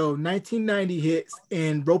that. So 1990 hits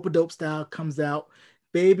and Rope a Dope Style comes out.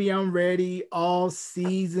 Baby, I'm Ready, All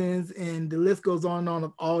Seasons, and the list goes on and on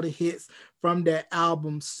of all the hits from that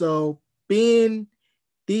album. So being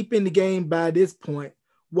deep in the game by this point,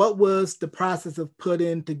 what was the process of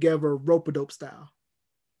putting together Rope a Dope Style?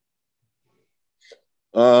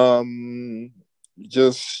 Um,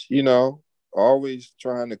 just always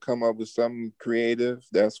trying to come up with something creative.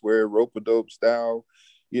 That's where rope a dope style.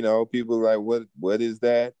 People like what is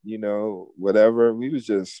that? Whatever. We was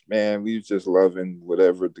just loving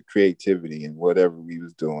whatever the creativity and whatever we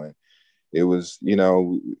was doing. It was,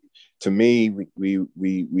 to me,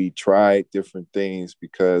 we tried different things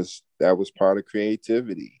because that was part of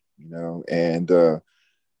creativity. And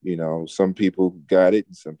some people got it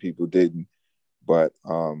and some people didn't, but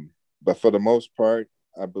for the most part,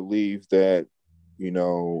 I believe that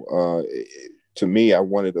to me, I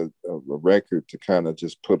wanted a record to kind of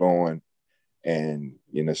just put on, and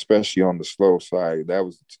especially on the slow side. That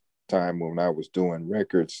was the time when I was doing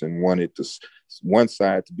records and wanted one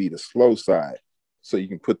side to be the slow side, so you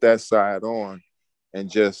can put that side on and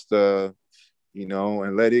just and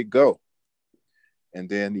let it go, and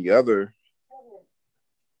then the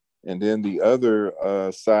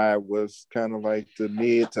other side was kind of like the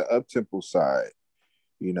mid to up tempo side.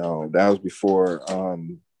 That was before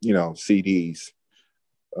CDs,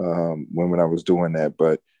 when I was doing that.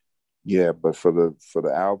 But yeah, but for the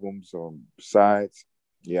albums sides,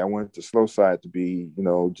 yeah, I wanted the slow side to be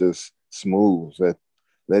just smooth.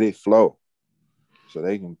 Let it flow, so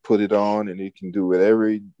they can put it on and it can do whatever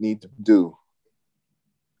it need to do.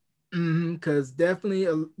 Because definitely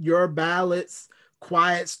your ballads,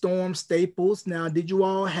 Quiet Storm staples. Now, did you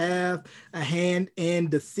all have a hand in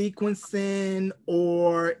the sequencing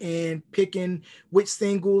or in picking which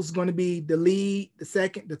singles going to be the lead, the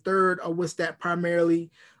second, the third, or was that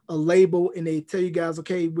primarily a label and they tell you guys,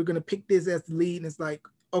 okay, we're going to pick this as the lead, and it's like,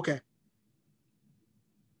 okay.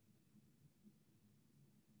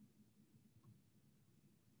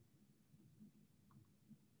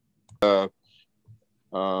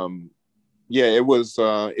 Um, yeah, it was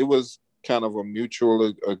kind of a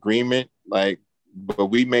mutual agreement, like, but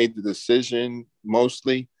we made the decision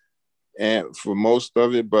mostly and for most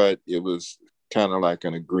of it, but it was kind of like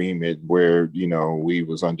an agreement where we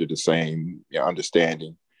was under the same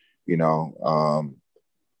understanding, you know.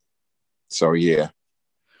 So yeah,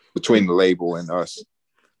 between the label and us.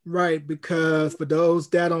 Right, because for those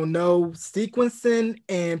that don't know, sequencing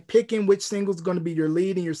and picking which single is going to be your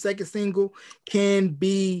lead and your second single can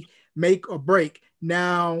be make or break.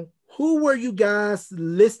 Now, who were you guys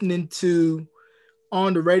listening to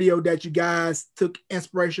on the radio that you guys took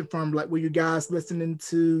inspiration from? Like, were you guys listening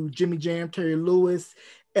to Jimmy Jam, Terry Lewis,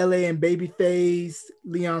 LA and Babyface,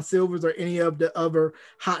 Leon Silvers, or any of the other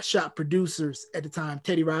hot shot producers at the time?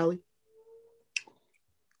 Teddy Riley?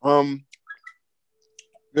 Um,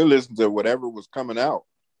 they listened to whatever was coming out.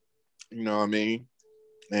 You know what I mean?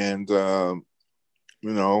 And you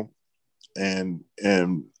know, and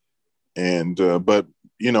but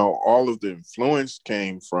all of the influence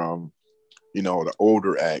came from the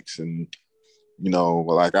older acts, and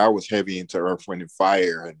like I was heavy into Earth, Wind and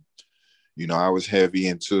Fire, and I was heavy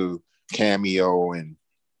into Cameo and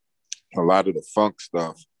a lot of the funk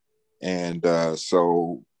stuff, and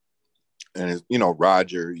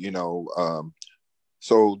Roger,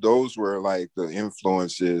 so those were like the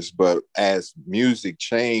influences. But as music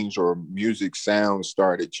changed or music sounds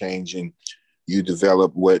started changing, you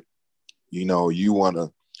develop what you want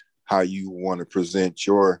to how you want to present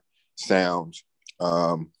your sound.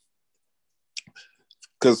 Because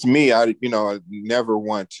me, I never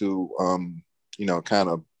want to kind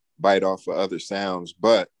of bite off of other sounds,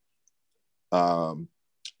 but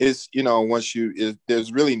it's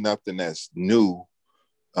there's really nothing that's new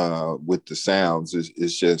with the sounds.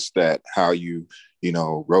 It's just that how you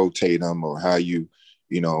rotate them, or how you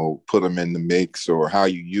put them in the mix, or how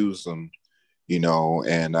you use them.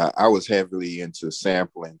 And I was heavily into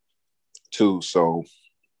sampling too, so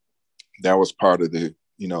that was part of the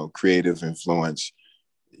creative influence.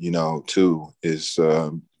 Too, is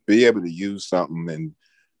be able to use something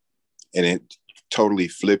and it totally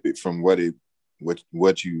flip it from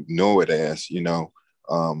what you know it as.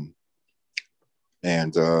 Um,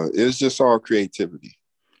 and it's just all creativity.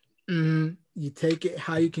 You take it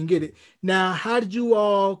how you can get it. Now, how did you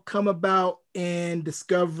all come about in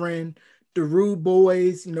discovering the Rude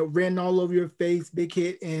Boys, written all over your face, big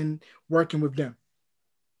hit, and working with them?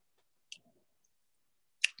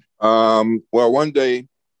 Well, one day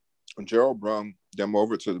Gerald brought them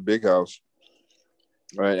over to the big house.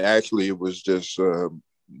 And actually, it was just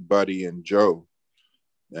Buddy and Joe.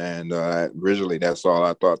 And originally, that's all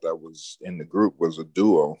I thought that was in the group was a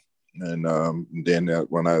duo. And then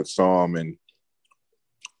when I saw them, and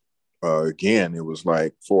again, it was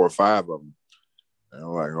like 4 or 5 of them. And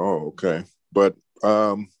I'm like, oh, okay. But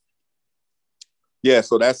yeah,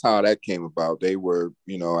 so that's how that came about. They were,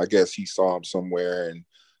 I guess he saw them somewhere, and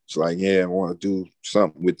it's like, yeah, I want to do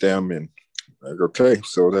something with them. And like, okay,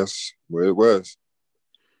 so that's where it was.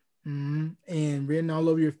 Mm-hmm. And Written All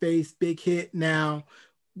Over Your Face, big hit. Now,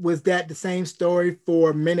 was that the same story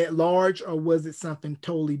for Men at Large, or was it something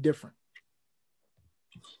totally different?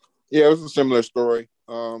 Yeah, it was a similar story.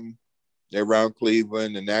 They're around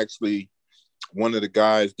Cleveland, and actually, one of the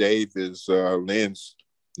guys, Dave, is Lynn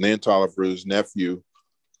Tolliver's nephew,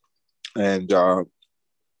 and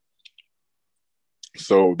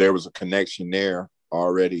so there was a connection there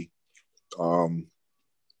already.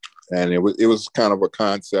 And it was kind of a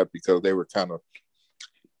concept because they were kind of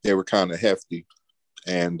hefty,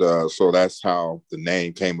 and so that's how the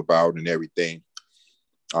name came about and everything.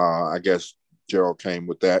 I guess Gerald came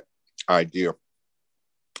with that idea.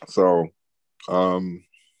 So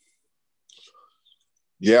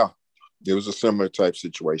yeah, it was a similar type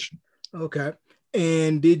situation. Okay.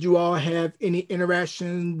 And did you all have any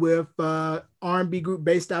interaction with R&B group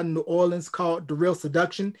based out in New Orleans called The Real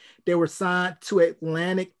Seduction? They were signed to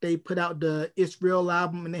Atlantic. They put out the It's Real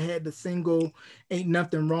album, and they had the single Ain't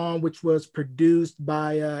Nothing Wrong, which was produced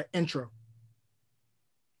by Intro.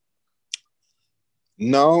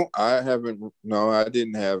 No, I haven't. No, I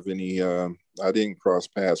didn't have any. I didn't cross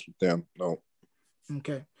paths with them. No.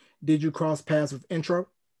 Okay. Did you cross paths with Intro?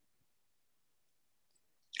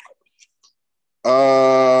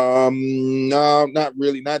 No, not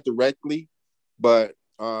really, not directly, but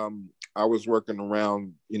I was working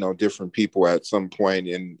around, different people at some point,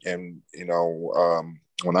 and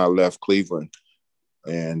when I left Cleveland,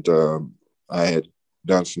 and I had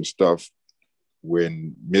done some stuff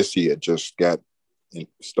when Missy had just got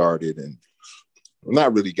started, and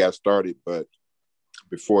not really got started, but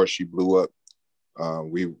before she blew up,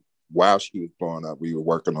 while she was blowing up, we were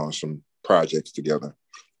working on some projects together.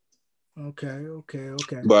 Okay.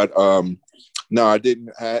 But no, I didn't.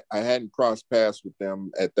 I hadn't crossed paths with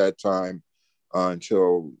them at that time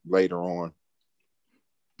until later on.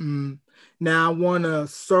 Mm. Now I want to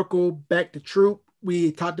circle back to Troop.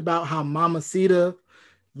 We talked about how Mamacita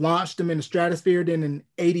launched them in the stratosphere. Then in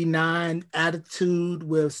 '89, Attitude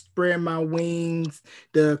with Spread My Wings,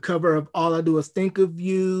 the cover of All I Do Is Think of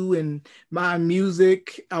You, and My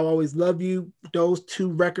Music, I'll Always Love You. Those two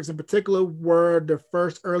records in particular were the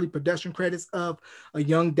first early production credits of a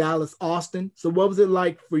young Dallas Austin. So, what was it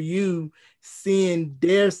like for you seeing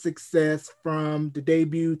their success from the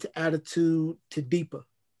debut to Attitude to Deeper?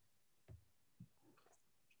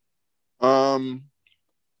 Um,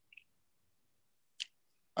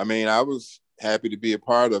 I mean, I was happy to be a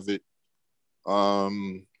part of it.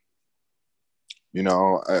 Um, you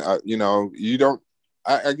don't.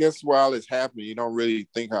 I guess while it's happening, you don't really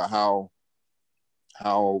think of how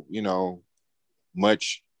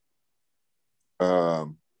much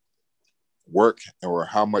um, work or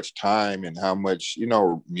how much time and how much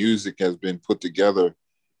music has been put together.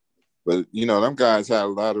 But them guys had a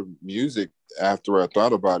lot of music after I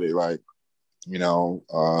thought about it. Like you know,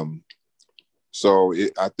 so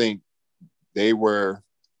I think they were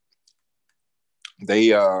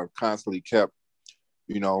they constantly kept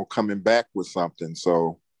coming back with something.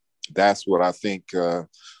 So that's what I think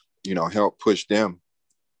helped push them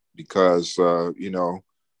because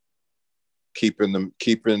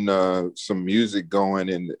keeping some music going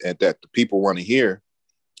and that the people want to hear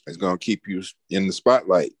is going to keep you in the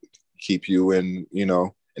spotlight, keep you in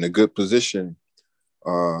a good position,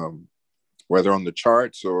 whether on the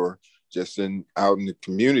charts or just out in the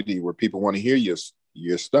community where people want to hear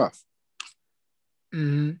your stuff.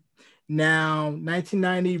 Mm-hmm. Now,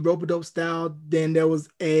 1990, Rope-A-Dope Style, then there was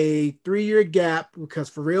a 3-year gap because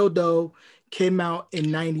For Real Dough came out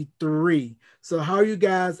in 93. So how are you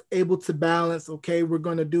guys able to balance, okay, we're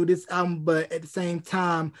going to do this album, but at the same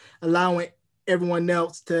time, allowing everyone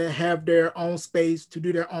else to have their own space to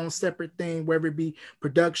do their own separate thing, whether it be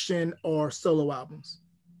production or solo albums?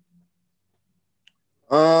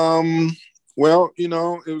 Well,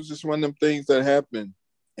 it was just one of them things that happened.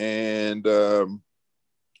 And there's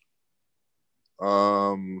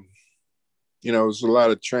a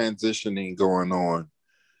lot of transitioning going on.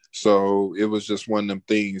 So it was just one of them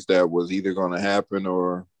things that was either going to happen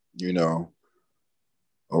or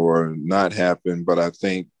not happen. But I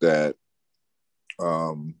think that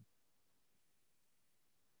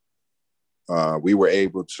we were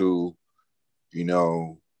able to, you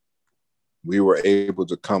know, we were able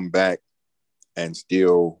to come back and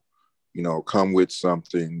still, come with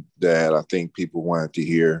something that I think people wanted to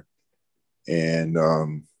hear. And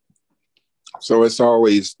so that's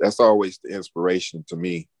always the inspiration to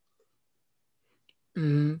me.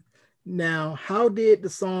 Mm-hmm. Now, how did the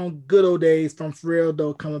song "Good Old Days" from Pharrell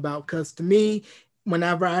though come about? Because to me,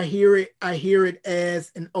 whenever I hear it as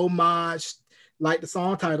an homage, like the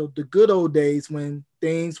song title, "The Good Old Days," when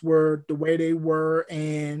things were the way they were,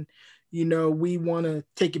 and we want to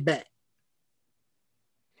take it back.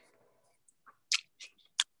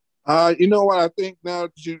 You know what I think now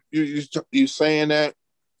that you saying that,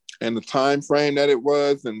 and the time frame that it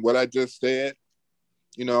was, and what I just said.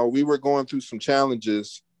 We were going through some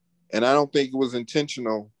challenges, and I don't think it was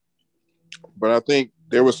intentional, but I think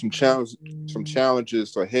there was some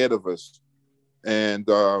challenges ahead of us, and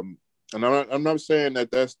I'm not saying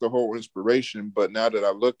that that's the whole inspiration, but now that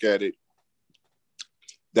I look at it,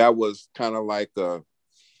 that was kind of like a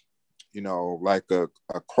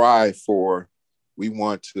cry for, we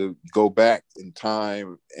want to go back in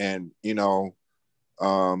time, and if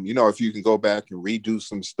you can go back and redo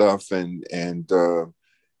some stuff, and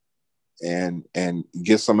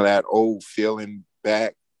get some of that old feeling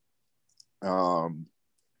back, um,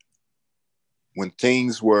 when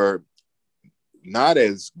things were not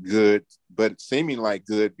as good, but seeming like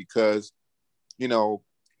good, because you know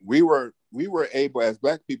we were able, as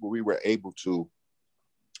Black people, we were able to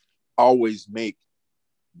always make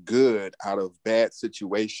good out of bad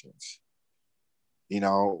situations.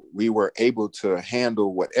 We were able to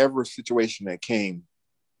handle whatever situation that came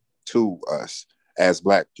to us as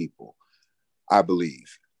Black people, I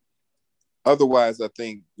believe. Otherwise, I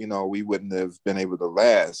think, we wouldn't have been able to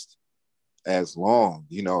last as long.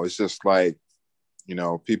 It's just like,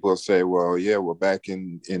 people say, well, yeah, well, back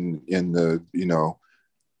in the,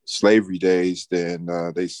 slavery days, then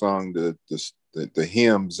they sung the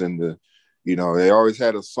hymns, and they always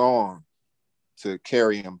had a song to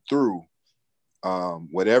carry them through.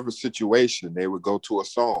 Whatever situation, they would go to a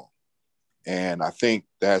song. And I think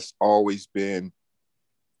that's always been,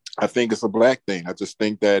 I think it's a Black thing. I just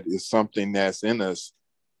think that is something that's in us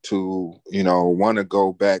to, want to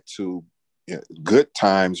go back to good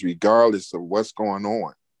times, regardless of what's going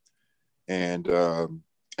on. And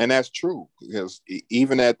that's true, because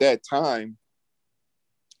even at that time,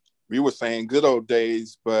 we were saying good old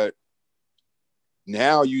days, but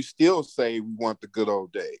now you still say we want the good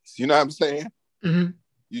old days. You know what I'm saying? Mm-hmm.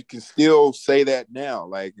 You can still say that now.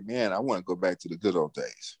 Like, man, I want to go back to the good old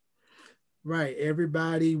days. Right.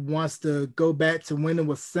 Everybody wants to go back to when it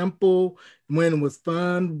was simple, when it was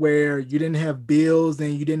fun, where you didn't have bills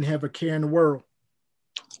and you didn't have a care in the world.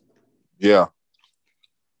 Yeah.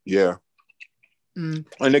 Yeah. Mm.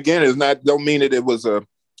 And again, it's not, don't mean that it was a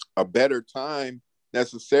better time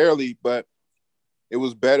necessarily, but it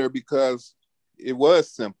was better because it was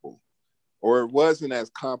simple, or it wasn't as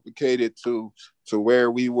complicated to where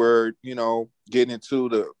we were, getting into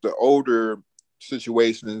the older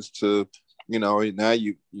situations, to, now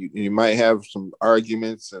you might have some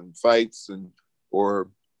arguments and fights, and or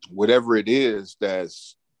whatever it is that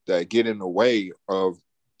get in the way of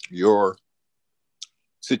your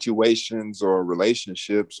situations or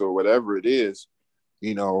relationships or whatever it is.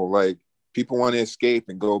 Like, people want to escape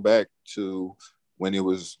and go back to when it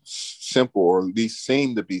was simple, or at least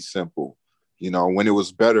seemed to be simple, when it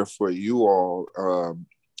was better for you all,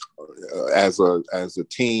 as a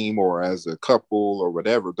team, or as a couple, or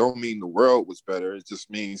whatever. Don't mean the world was better. It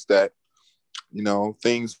just means that,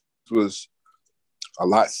 things was a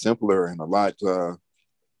lot simpler, and a lot,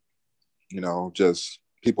 just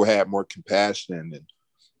people had more compassion,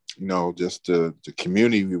 and just the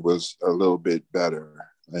community was a little bit better.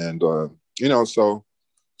 And so.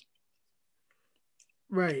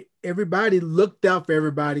 Right. Everybody looked out for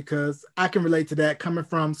everybody, because I can relate to that coming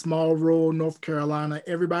from small rural North Carolina.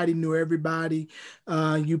 Everybody knew everybody.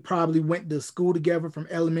 You probably went to school together from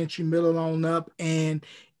elementary, middle on up. And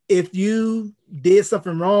if you did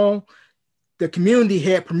something wrong, the community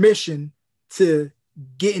had permission to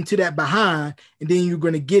get into that behind, and then you're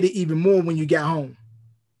going to get it even more when you got home.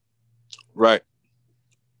 Right.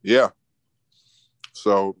 Yeah.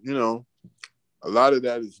 So, a lot of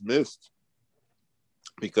that is missed,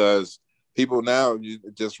 because people now, you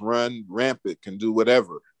just run rampant, can do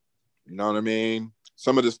whatever. You know what I mean?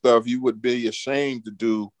 Some of the stuff you would be ashamed to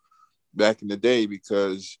do back in the day,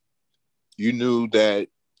 because you knew that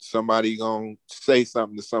somebody gonna say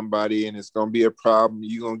something to somebody, and it's gonna be a problem.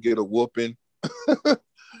 You're gonna get a whooping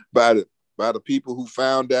by the people who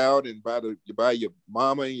found out, and by your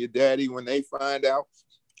mama and your daddy when they find out.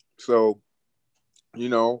 So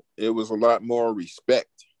it was a lot more respect.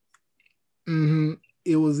 Mm-hmm.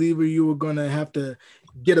 It was either you were gonna have to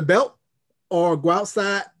get a belt or go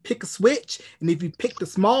outside, pick a switch, and if you picked the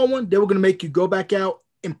small one, they were gonna make you go back out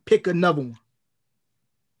and pick another one.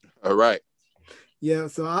 All right. Yeah,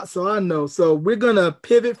 so I know. So we're gonna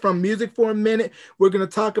pivot from music for a minute. We're gonna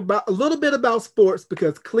talk about a little bit about sports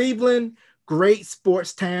because Cleveland, great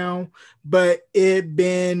sports town, but it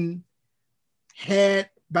been had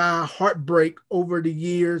by heartbreak over the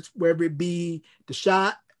years, whether it be the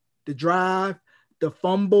shot, the drive, the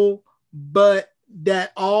fumble, but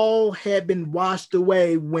that all had been washed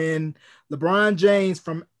away when LeBron James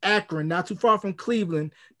from Akron, not too far from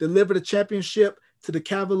Cleveland, delivered a championship to the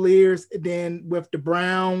Cavaliers. And then with the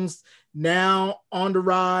Browns now on the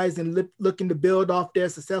rise and looking to build off their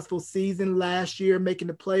successful season last year, making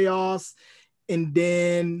the playoffs. And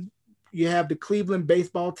then you have the Cleveland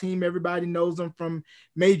baseball team. Everybody knows them from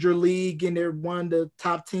Major League, and they're one of the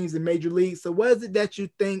top teams in Major League. So what is it that you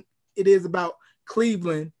think it is about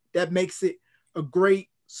Cleveland that makes it a great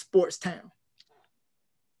sports town?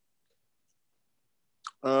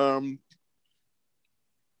 I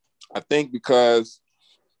think because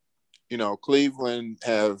Cleveland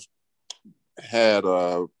have had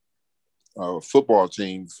a football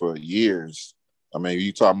team for years. I mean,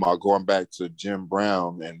 you talking about going back to Jim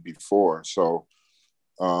Brown and before. So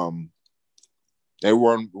they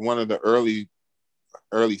were one of the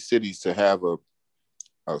early cities to have a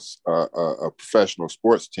professional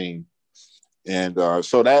sports team, and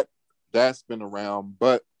so that's been around.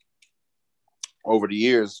 But over the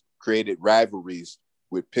years, created rivalries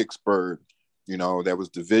with Pittsburgh. There was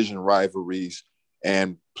division rivalries,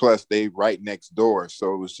 and plus they right next door,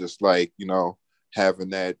 so it was just like having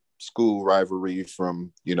that school rivalry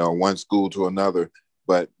from one school to another.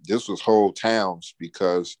 But this was whole towns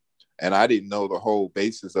and I didn't know the whole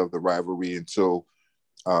basis of the rivalry until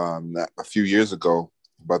a few years ago.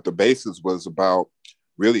 But the basis was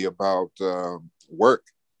really about work.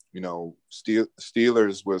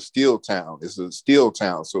 Steelers was steel town. It's a steel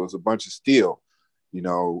town, so it's a bunch of steel,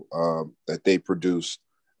 that they produce.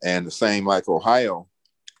 And the same like Ohio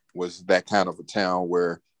was that kind of a town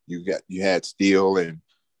where you had steel and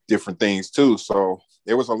different things too. So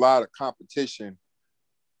there was a lot of competition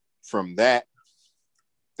from that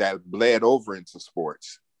bled over into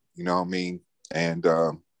sports. You know what I mean? And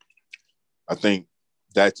I think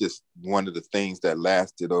that's just one of the things that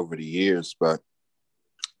lasted over the years. But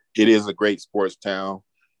it is a great sports town.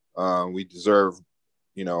 We deserve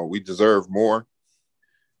more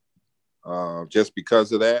just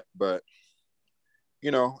because of that. But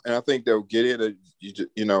and I think they'll get it.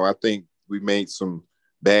 I think we made some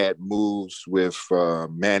bad moves with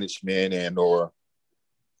management and or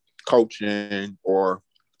coaching or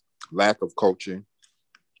lack of coaching,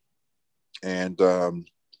 and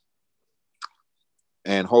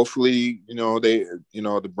hopefully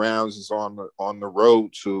the Browns is on the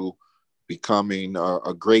road to becoming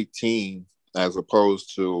a great team as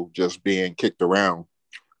opposed to just being kicked around.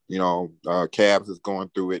 Cavs is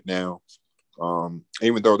going through it now.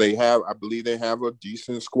 Even though I believe they have a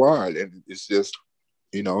decent squad, and it's just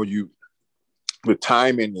the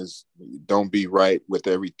timing don't be right with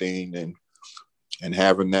everything, and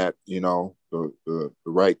having that the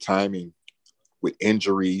right timing with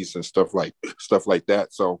injuries and stuff like that.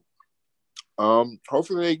 So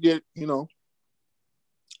hopefully they get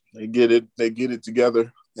it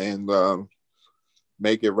together and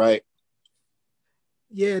make it right.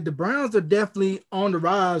 Yeah, the Browns are definitely on the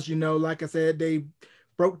rise. Like I said, they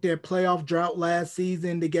broke their playoff drought last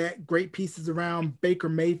season. They got great pieces around Baker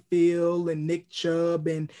Mayfield and Nick Chubb,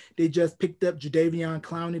 and they just picked up Jadeveon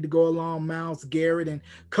Clowney to go along Myles Garrett. And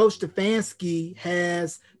Coach Stefanski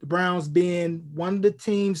has the Browns being one of the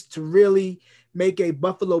teams to really make a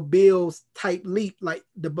Buffalo Bills type leap like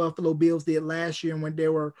the Buffalo Bills did last year when they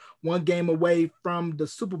were one game away from the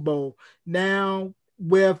Super Bowl. Now,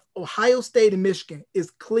 with Ohio State and Michigan, is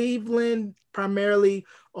Cleveland primarily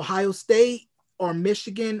Ohio State or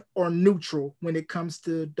Michigan or neutral when it comes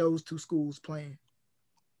to those two schools playing?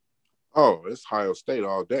 Oh, it's Ohio State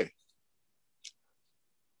all day.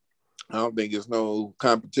 I don't think there's no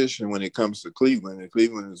competition when it comes to Cleveland. And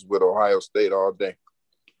Cleveland is with Ohio State all day.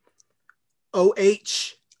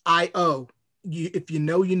 OHIO. If you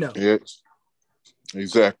know, you know. Yes,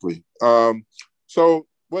 exactly. So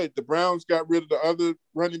wait, the Browns got rid of the other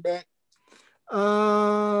running back?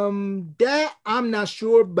 That I'm not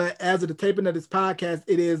sure, but as of the taping of this podcast,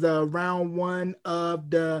 it is round one of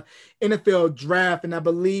the NFL draft, and I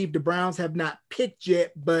believe the Browns have not picked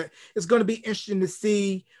yet, but it's going to be interesting to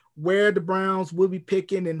see where the Browns will be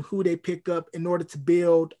picking and who they pick up in order to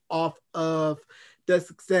build off of the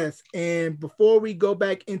success. And before we go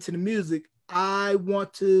back into the music, I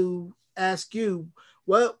want to ask you,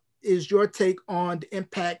 what is your take on the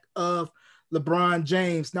impact of LeBron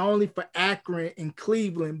James, not only for Akron and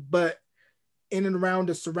Cleveland, but in and around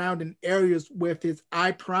the surrounding areas with his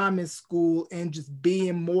I Promise school and just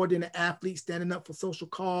being more than an athlete, standing up for social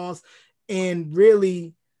cause and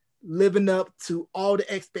really living up to all the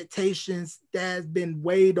expectations that has been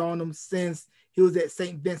weighed on him since he was at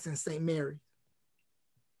St. Vincent, St. Mary?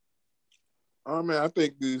 I mean, I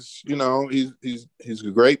think he's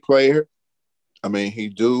a great player. I mean, he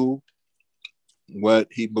do what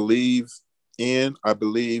he believes in. I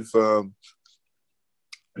believe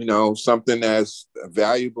something that's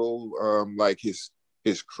valuable, like his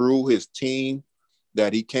crew, his team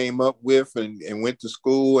that he came up with and went to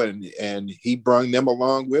school and he brought them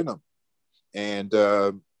along with him. And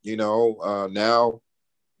now,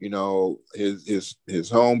 his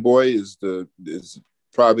homeboy is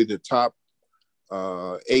probably the top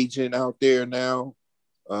agent out there now.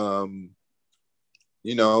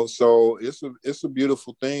 So it's a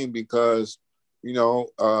beautiful thing because,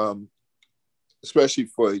 especially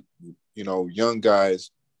for, young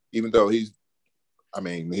guys, even though he's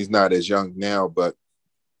not as young now, but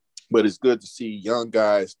it's good to see young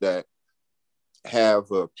guys that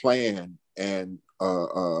have a plan and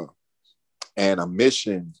a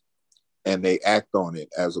mission and they act on it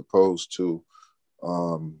as opposed to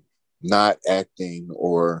not acting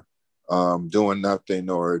or doing nothing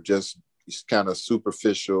or just kind of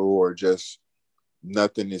superficial or just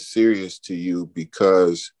nothing is serious to you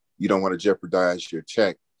because you don't want to jeopardize your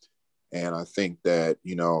check. And I think that,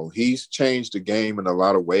 he's changed the game in a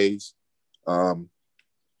lot of ways.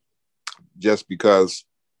 Just because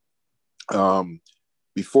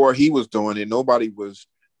before he was doing it, nobody was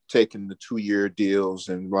taking the 2-year deals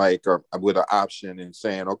and with an option and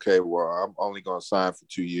saying, okay, well, I'm only going to sign for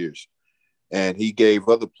 2 years. And he gave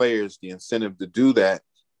other players the incentive to do that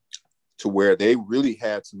to where they really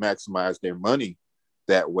had to maximize their money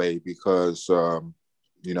that way because, the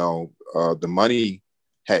money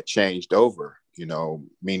had changed over,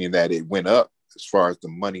 meaning that it went up as far as the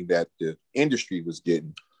money that the industry was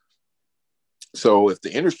getting. So if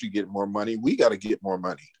the industry get more money, we got to get more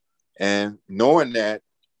money. And knowing that,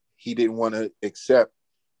 he didn't want to accept,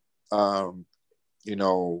 a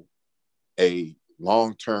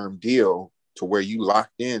long-term deal to where you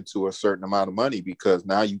locked into a certain amount of money because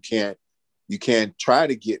now you can't try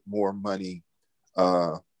to get more money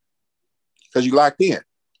because you locked in,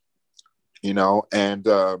 and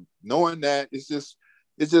knowing that it's just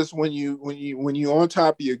when you on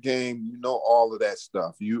top of your game, all of that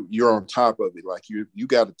stuff. You're on top of it. Like you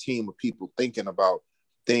got a team of people thinking about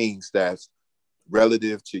things that's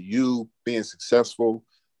relative to you being successful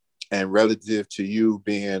and relative to you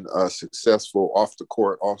being successful off the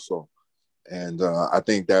court also. And I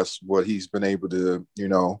think that's what he's been able to,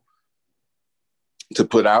 to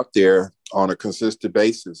put out there on a consistent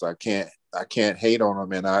basis. I can't hate on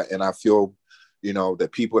him, and I feel, that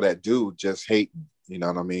people that do just hate. You know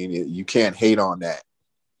what I mean? You can't hate on that.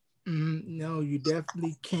 No, you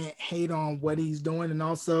definitely can't hate on what he's doing, and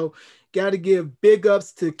also got to give big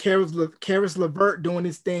ups to Caris LeVert doing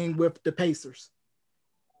his thing with the Pacers.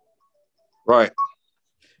 Right.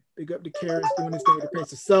 Big up to Caris doing his thing with the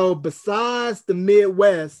Pacers. So, besides the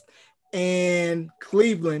Midwest and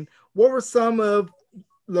Cleveland, what were some of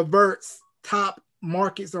LeVert's top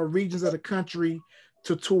markets or regions of the country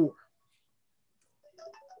to tour?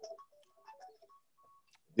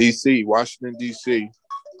 DC, Washington, DC,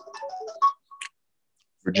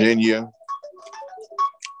 Virginia.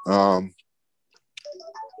 I'd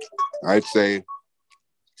say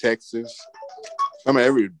Texas,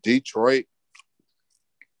 Detroit.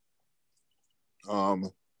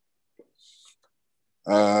 There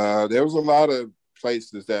was a lot of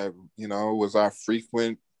places that, was our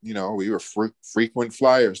frequent, we were frequent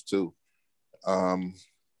flyers to.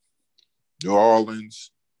 New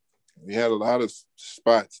Orleans. We had a lot of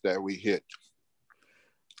spots that we hit.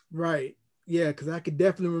 Right. Yeah, because I could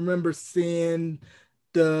definitely remember seeing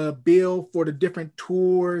the bill for the different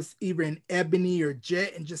tours, either in Ebony or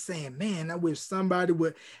Jet, and just saying, man, I wish somebody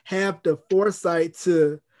would have the foresight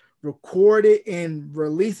to record it and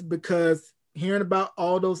release it, because hearing about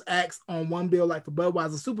all those acts on one bill, like for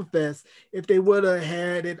Budweiser Superfest, if they would have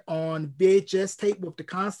had it on VHS tape with the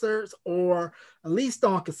concerts, or at least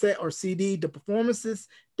on cassette or CD, the performances,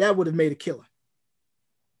 that would have made a killing.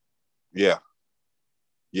 Yeah.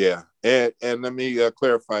 Yeah. And let me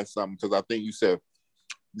clarify something, because I think you said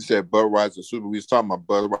Budweiser Super. We was talking about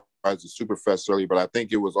Budweiser Superfest earlier, but I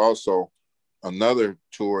think it was also another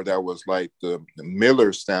tour that was like the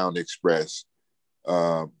Miller Sound Express.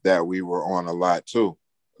 that we were on a lot too.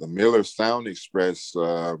 The Miller Sound Express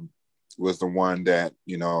was the one that,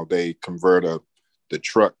 you know, they convert the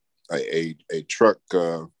truck a truck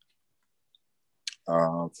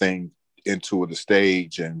thing into the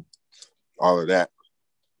stage and all of that.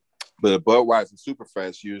 But the Budweiser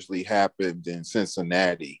Superfest usually happened in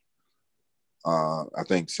Cincinnati. I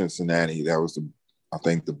think Cincinnati. That was the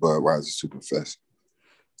Budweiser Superfest.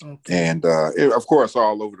 Okay. And of course,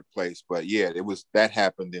 all over the place. But yeah, that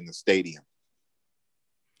happened in the stadium.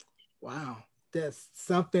 Wow, that's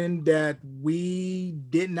something that we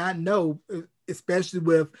did not know, especially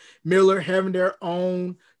with Miller having their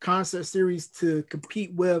own concert series to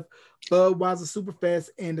compete with Budweiser Superfest.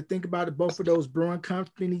 And to think about it, both of those brewing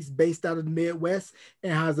companies based out of the Midwest,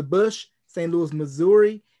 Anheuser-Busch, St. Louis,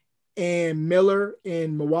 Missouri, and Miller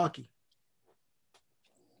in Milwaukee.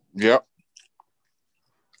 Yep.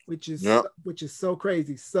 Which is so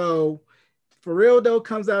crazy. So For Real Though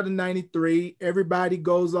comes out in 93. Everybody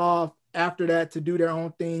goes off after that to do their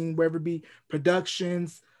own thing, whether it be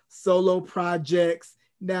productions, solo projects.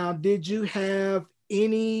 Now, did you have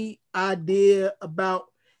any idea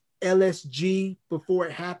about LSG before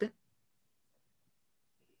it happened?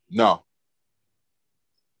 No,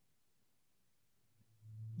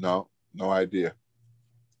 no idea.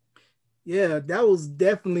 Yeah, that was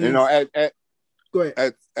definitely, you know, go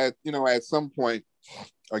ahead. At some point,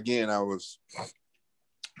 again, I was,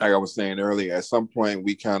 like I was saying earlier, at some point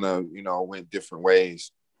we kind of, went different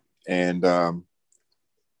ways. And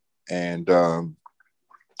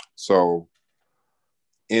so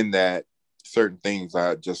in that, certain things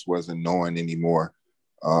I just wasn't knowing anymore,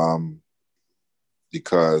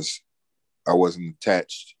 because I wasn't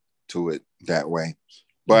attached to it that way.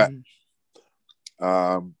 But,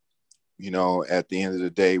 at the end of the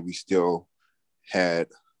day, we still had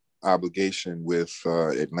obligation with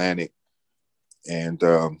Atlantic. And,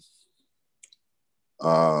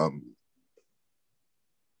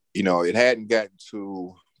 it hadn't gotten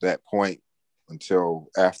to that point until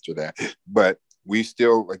after that. But we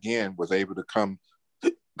still, again, was able to come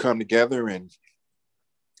together and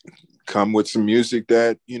come with some music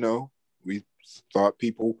that, we thought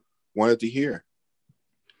people wanted to hear.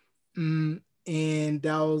 And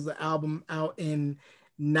that was the album out in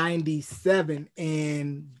 97.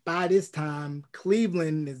 And by this time,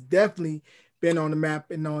 Cleveland has definitely been on the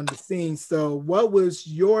map and on the scene. So what was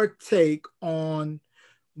your take on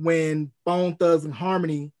when Bone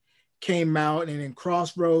Thugs-n-Harmony came out, and then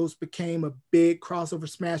Crossroads became a big crossover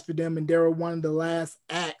smash for them, and they were one of the last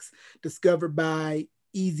acts discovered by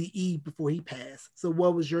Eazy-E before he passed? So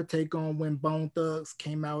what was your take on when Bone Thugs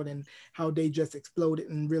came out and how they just exploded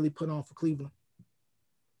and really put on for Cleveland?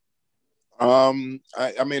 I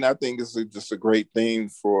think it's just a great thing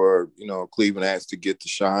for, Cleveland acts to get to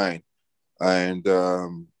shine. And,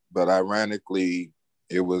 but ironically,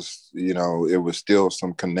 it was still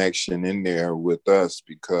some connection in there with us,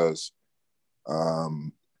 because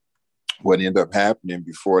what ended up happening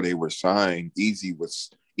before they were signed,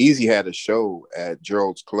 Eazy had a show at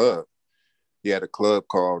Gerald's Club. He had a club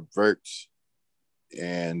called Verts.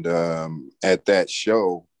 And at that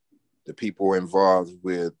show, the people involved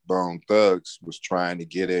with Bone Thugs was trying to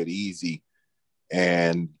get at Eazy.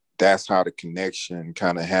 And that's how the connection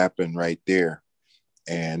kind of happened right there.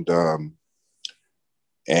 And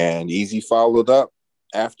Eazy followed up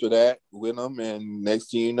after that with them, and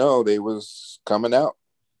next thing you know, they was coming out.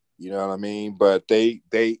 You know what I mean? But their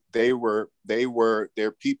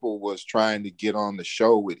people was trying to get on the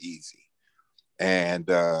show with Eazy. And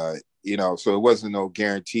so it wasn't no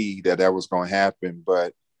guarantee that was going to happen,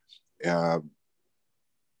 but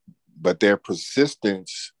their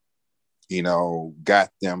persistence,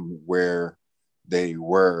 got them where they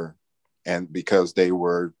were. And because they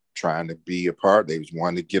were trying to be a part, they just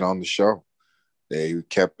wanted to get on the show. They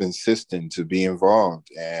kept insisting to be involved,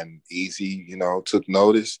 and Eazy, took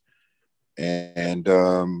notice, and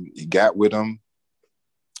he got with them,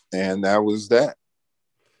 and that was that.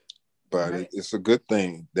 But right. It's a good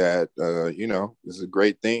thing that, it's a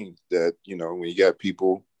great thing that, when you got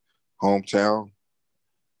people hometown,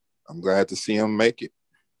 I'm glad to see them make it.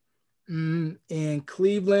 And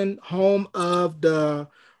Cleveland, home of the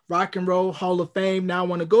Rock and Roll Hall of Fame. Now I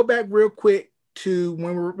want to go back real quick to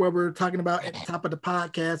when we're talking about at the top of the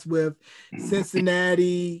podcast with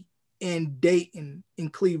Cincinnati and Dayton in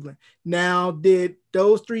Cleveland. Now, did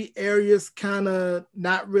those three areas kind of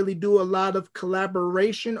not really do a lot of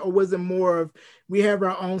collaboration, or was it more of we have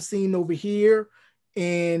our own scene over here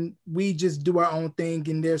and we just do our own thing,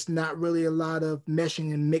 and there's not really a lot of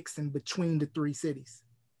meshing and mixing between the three cities?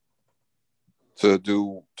 To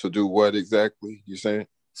do what exactly you saying?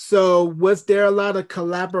 So, was there a lot of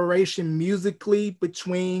collaboration musically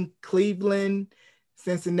between Cleveland,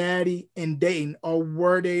 Cincinnati, and Dayton, or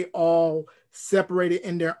were they all separated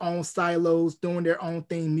in their own silos, doing their own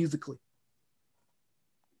thing musically?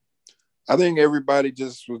 I think everybody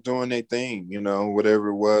just was doing their thing, whatever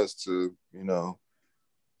it was to,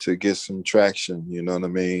 to get some traction, you know what I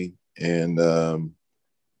mean? And I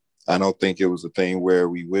don't think it was a thing where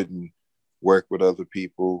we wouldn't work with other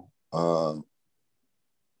people.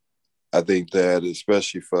 I think that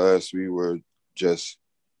especially for us, we were just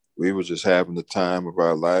having the time of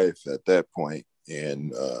our life at that point.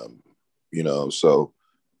 And so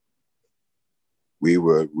we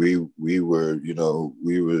were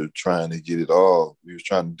trying to get it all. We were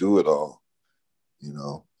trying to do it all,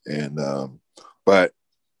 and but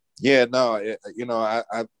yeah, no, I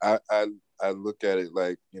look at it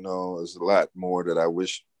like, there's a lot more that I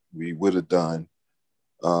wish we would have done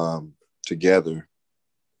together,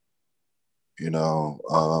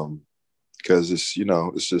 because it's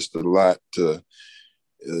just a lot to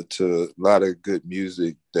a lot of good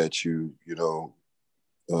music that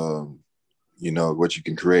um, what you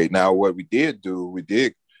can create. Now, what we did do, we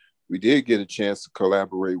did get a chance to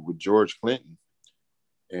collaborate with George Clinton,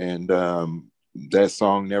 and that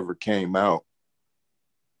song never came out.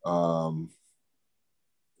 Um,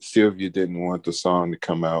 Sylvia didn't want the song to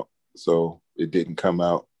come out, so it didn't come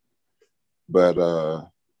out. But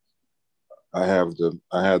I have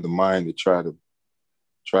the mind to try to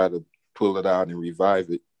pull it out and revive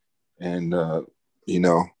it, and you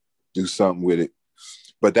know do something with it.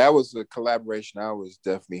 But that was a collaboration I was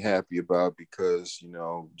definitely happy about, because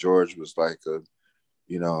George was like the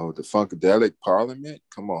Funkadelic Parliament.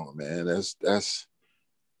 Come on, man, that's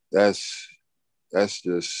that's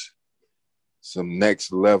just some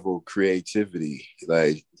next level creativity.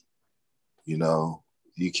 Like, you know,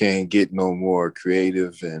 you can't get no more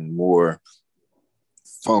creative and more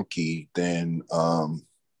funky than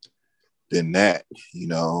that, you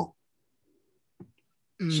know.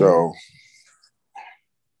 Mm, So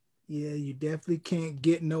yeah, you definitely can't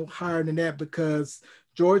get no higher than that because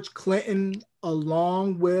George Clinton,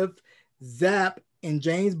 along with Zapp and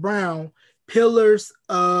James Brown, pillars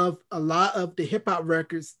of a lot of the hip hop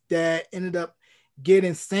records that ended up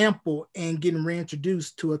getting sampled and getting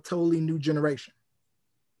reintroduced to a totally new generation.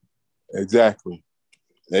 exactly.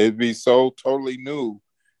 They'd be so totally new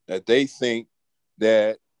that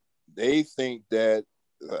that they think that,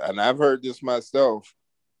 and I've heard this myself,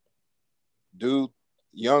 dude,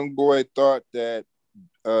 young boy thought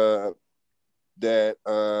uh that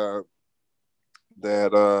uh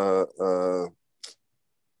that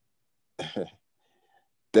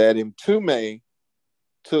that Mtume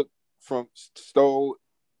took from stole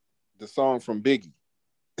the song from Biggie.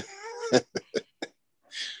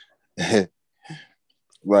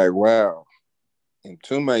 Like, wow,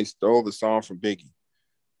 Mtume stole the song from Biggie.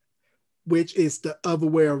 Which is the other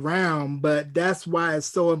way around. But that's why it's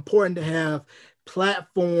so important to have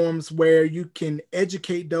platforms where you can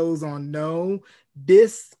educate those on no,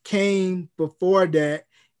 this came before that,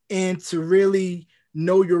 and to really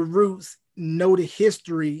know your roots, know the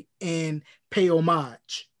history, and pay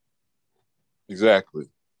homage. Exactly.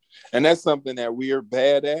 And that's something that we are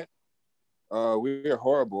bad at. We're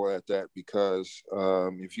horrible at that, because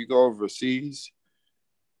if you go overseas,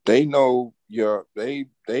 they know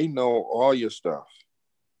all your stuff.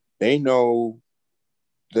 They know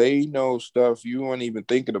they know stuff you weren't even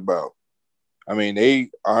thinking about. I mean,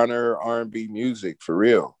 they honor R&B music for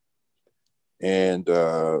real, and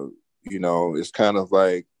it's kind of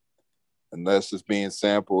like, unless it's being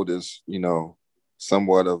sampled, is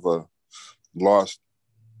somewhat of a lost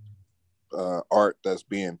art that's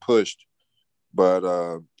being pushed. But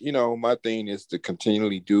my thing is to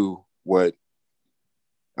continually do what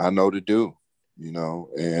I know to do,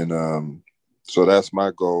 and so that's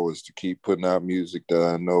my goal, is to keep putting out music that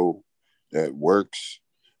I know that works,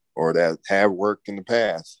 or that have worked in the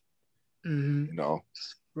past, Mm-hmm. you know.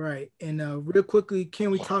 Right. And real quickly,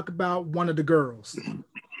 can we talk about one of the girls?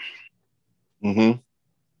 Mm-hmm.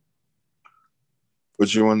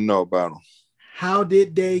 What you want to know about them? How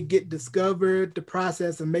did they get discovered? The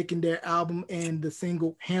process of making their album and the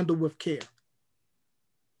single "Handle with Care."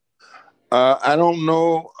 I don't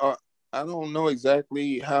know. I don't know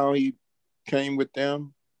exactly how he came with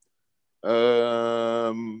them.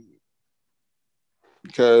 Um,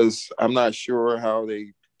 because I'm not sure how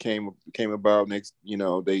they came about. Next thing you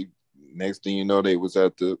know, they was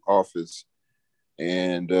at the office,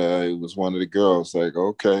 and it was one of the girls. Like,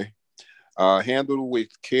 okay, handled with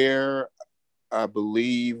care, I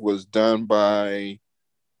believe, was done by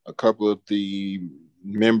a couple of the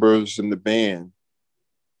members in the band.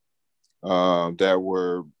 that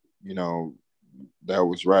were, you know, that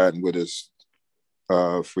was riding with us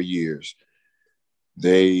for years.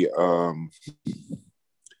 They,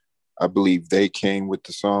 I believe they came with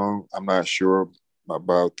the song. I'm not sure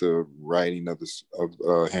about the writing of this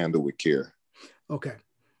of Handle with Care. Okay.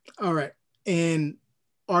 All right. And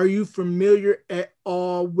are you familiar at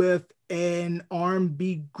all with an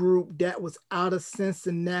R&B group that was out of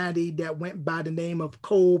Cincinnati that went by the name of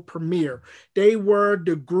Cold Premier? They were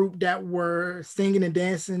the group that were singing and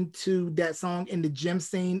dancing to that song in the gym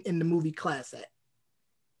scene in the movie Class Act.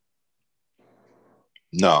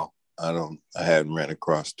 No, I don't. I hadn't ran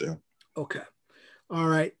across them. Okay. All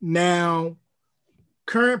right. Now,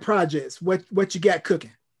 current projects. What you got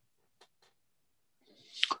cooking?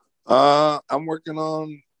 I'm working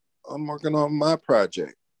on my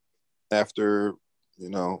project after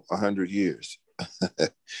 100 years.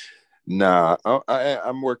 Nah,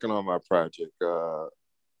 I'm working on my project,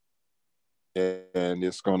 and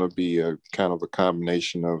it's going to be a kind of a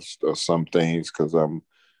combination of some things because I'm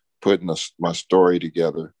putting my story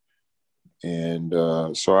together, and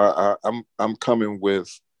so I'm coming with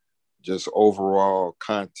just overall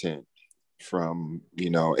content from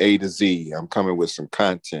A to Z. I'm coming with some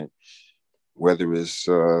content, whether it's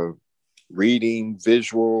reading,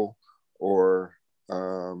 visual, or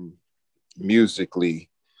musically.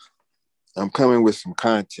 I'm coming with some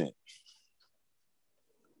content,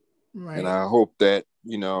 Right. and I hope that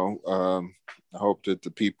I hope that the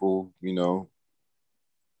people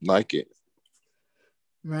like it.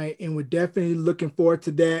 Right. And we're definitely looking forward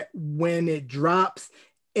to that when it drops.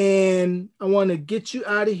 And I want to get you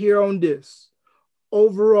out of here on this.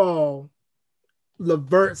 Overall,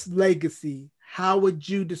 Levert's legacy. How would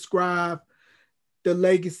you describe the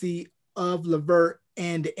legacy of Levert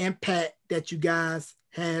and the impact that you guys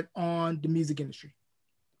had on the music industry?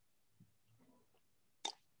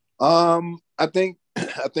 I think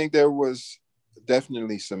there was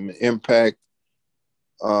definitely some impact.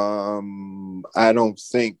 I don't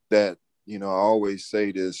think that I always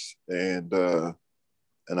say this, and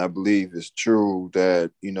I believe it's true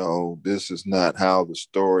that this is not how the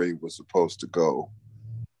story was supposed to go,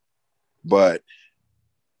 but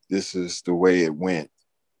this is the way it went.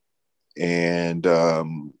 And I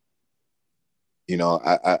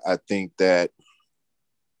think that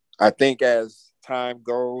as time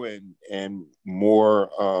go and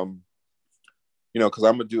more because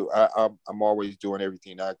I'm always doing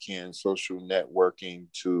everything I can, social networking,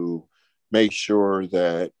 to make sure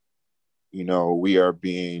that we are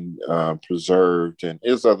being preserved, and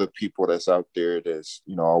there's other people that's out there that's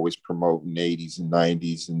always promoting 80s and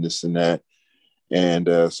 90s and this and that,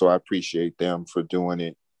 and so I appreciate them for doing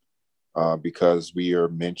it, because we are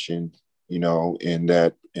mentioned in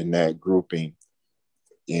that grouping,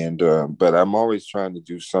 and but I'm always trying to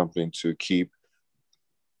do something to keep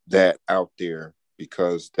that out there,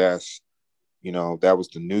 because that was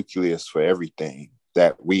the nucleus for everything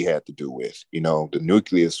that we had to do with. The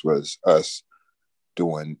nucleus was us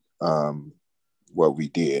doing what we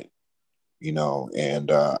did,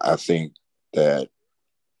 and I think that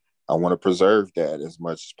I want to preserve that as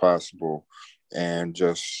much as possible, and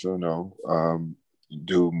just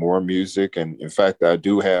do more music. And in fact, I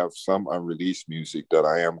do have some unreleased music that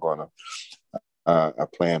I am gonna I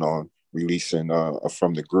plan on releasing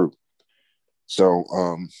from the group. So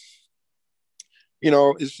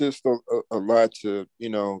it's just a lot to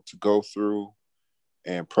go through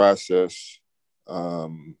and process,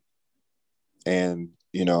 and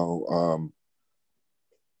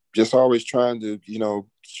just always trying to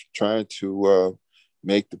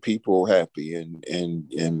make the people happy, and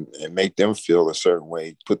make them feel a certain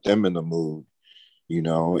way, put them in the mood,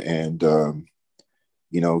 and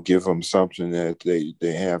give them something that they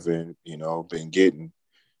haven't been getting,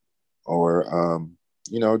 or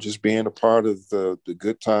just being a part of the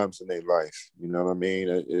good times in their life. You know what I mean?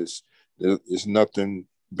 It's nothing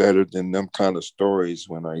better than them kind of stories,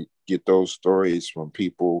 when I get those stories from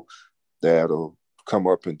people that'll come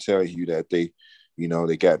up and tell you that they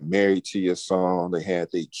got married to your song, they had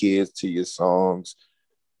their kids to your songs,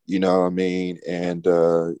 you know what I mean? And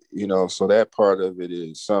so that part of it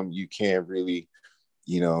is something you can't really,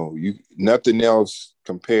 nothing else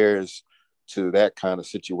compares to that kind of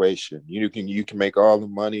situation. You can make all the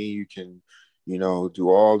money, you can do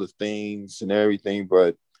all the things and everything,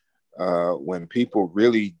 but when people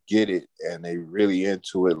really get it and they really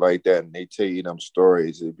into it like that, and they tell you them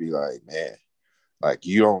stories, it'd be like, man, like,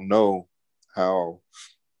 you don't know how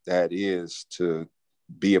that is to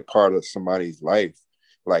be a part of somebody's life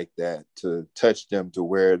like that, to touch them to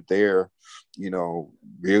where they're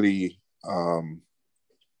really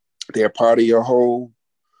they're part of your whole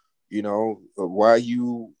why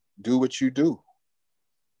you do what you do,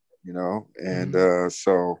 and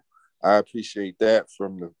so I appreciate that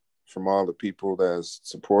from all the people that's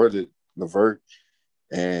supported Levert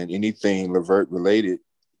and anything Levert related,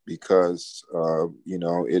 because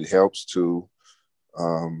it helps to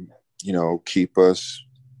keep us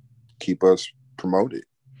promoted.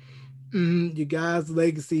 You guys'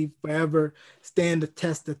 legacy forever stand the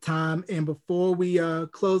test of time. And before we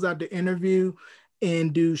close out the interview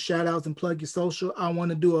and do shout outs and plug your social, I want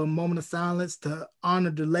to do a moment of silence to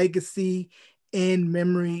honor the legacy and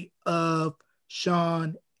memory of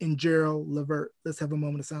Sean and Gerald Levert. Let's have a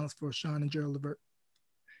moment of silence for Sean and Gerald Levert.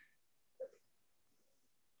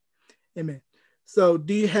 Amen. So,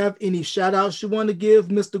 do you have any shout outs you want to give,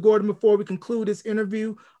 Mr. Gordon, before we conclude this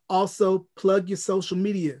interview? Also, plug your social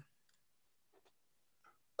media.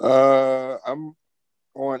 I'm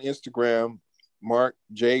on Instagram, Mark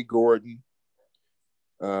J. Gordon.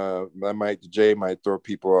 The J might throw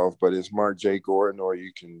people off, but it's Mark J. Gordon, or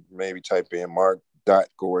you can maybe type in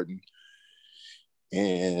Mark.Gordon.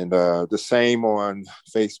 And the same on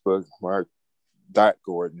Facebook,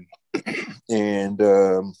 Mark.Gordon. And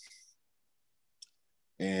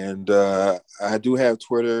I do have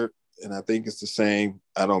Twitter, and I think it's the same.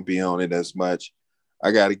 I don't be on it as much.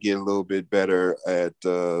 I got to get a little bit better at,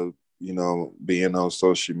 being on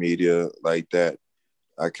social media like that.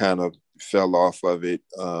 I kind of fell off of it,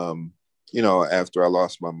 after I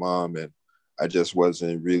lost my mom, and I just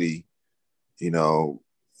wasn't really,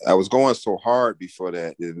 I was going so hard before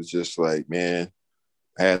that. It was just like, man,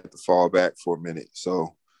 I had to fall back for a minute.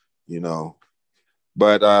 So,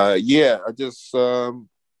 but I just,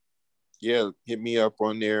 hit me up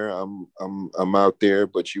on there. I'm out there,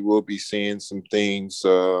 but you will be seeing some things.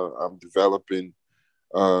 I'm developing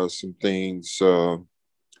some things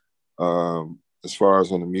as far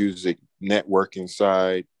as on the music networking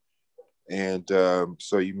side, and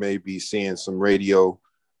so you may be seeing some radio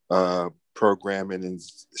programming and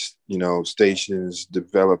stations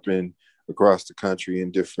developing across the country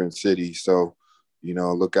in different cities. So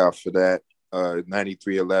look out for that.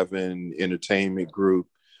 9311 Entertainment Group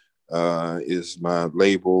is my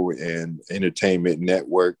label and entertainment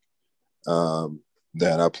network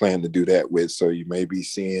that I plan to do that with. So you may be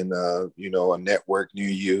seeing, a network near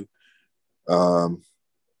you,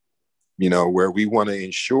 where we want to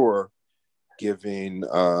ensure giving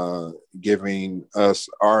us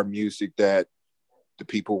our music that the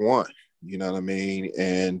people want. You know what I mean?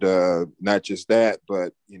 And not just that,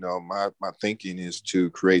 but my thinking is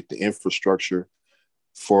to create the infrastructure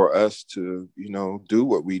for us to do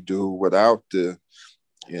what we do without the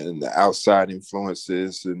outside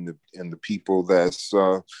influences and the people that's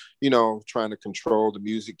trying to control the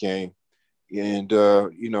music game. And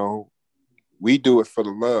we do it for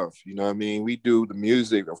the love. You know what I mean? We do the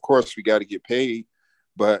music. Of course, we got to get paid,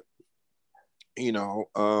 but the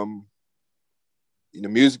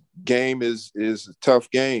music game is a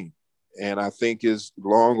tough game, and I think it's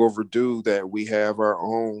long overdue that we have our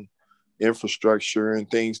own infrastructure and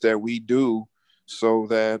things that we do, so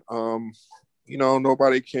that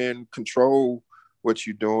nobody can control what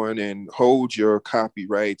you're doing and hold your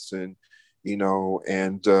copyrights, and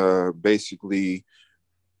basically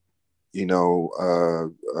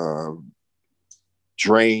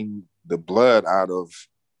drain the blood out of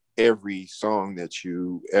every song that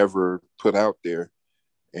you ever put out there.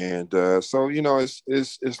 And so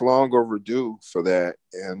it's long overdue for that.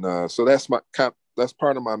 And so that's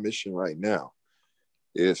part of my mission right now,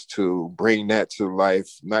 is to bring that to life,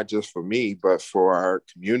 not just for me, but for our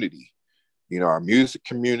community, our music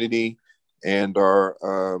community, and our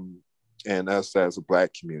and us as a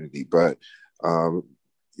Black community. But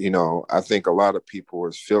I think a lot of people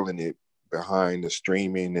is feeling it behind the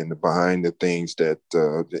streaming and behind the things that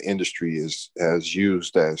the industry has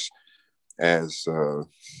used as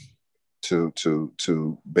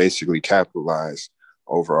to basically capitalize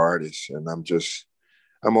over artists. And I'm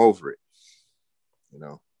over it.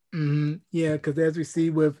 Yeah, because as we see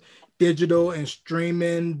with digital and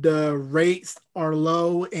streaming, the rates are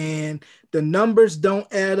low and the numbers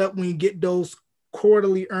don't add up when you get those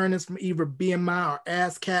quarterly earnings from either BMI or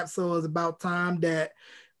ASCAP. So it's about time that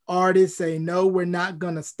artists say, no, we're not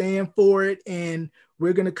going to stand for it, and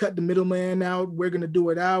we're going to cut the middleman out. We're going to do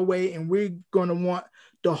it our way, and we're going to want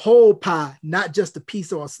the whole pie, not just a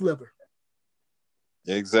piece or a sliver.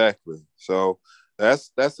 Exactly. So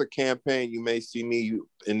that's a campaign you may see me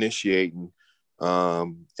initiating.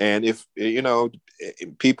 And if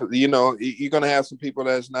people, you're gonna have some people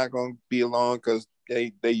that's not gonna be along because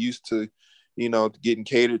they used to, getting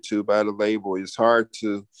catered to by the label. It's hard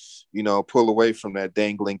to, pull away from that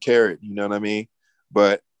dangling carrot. You know what I mean?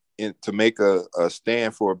 But to make a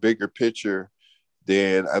stand for a bigger picture,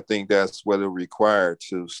 then I think that's what it'll require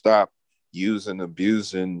to stop using,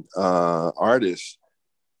 abusing artists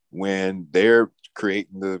when they're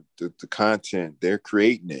creating the content, they're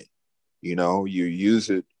creating it. You know, you use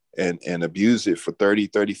it and abuse it for 30,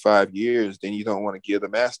 35 years, then you don't want to give the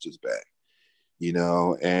masters back, you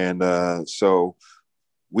know? And so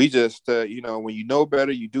we just, you know, when you know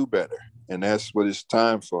better, you do better. And that's what it's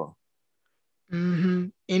time for. Mm-hmm.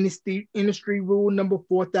 Industry rule number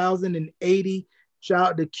 4080.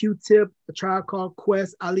 Shout out to Q-Tip, A Tribe Called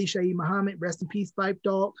Quest, Ali Shaheed Muhammad, rest in peace, Phife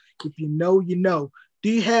Dawg. If you know, you know. Do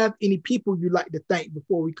you have any people you'd like to thank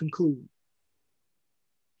before we conclude?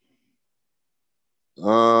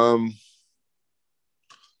 I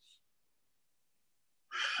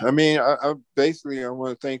mean, I basically I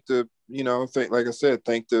want to thank the, you know, like I said,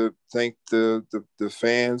 thank the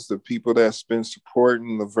fans, the people that's been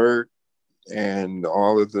supporting Levert and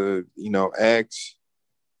all of the, you know, acts,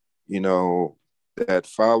 you know, that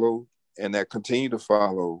follow and that continue to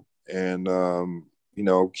follow, and you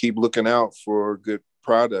know, keep looking out for a good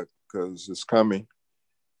product because it's coming,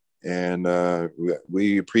 and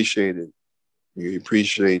we appreciate it. We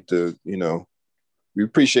appreciate the, you know, we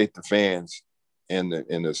appreciate the fans and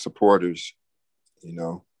the supporters, you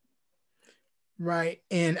know. Right.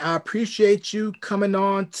 And I appreciate you coming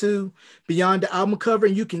on to Beyond the Album Cover.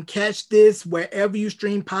 And you can catch this wherever you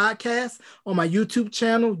stream podcasts, on my YouTube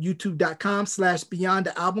channel, youtube.com/Beyond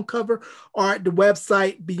the Album Cover, or at the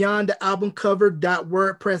website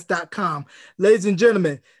beyondthealbumcover.wordpress.com. Ladies and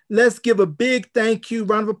gentlemen, let's give a big thank you,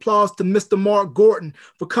 round of applause to Mr. Mark Gordon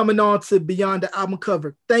for coming on to Beyond the Album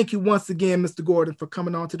Cover. Thank you once again, Mr. Gordon, for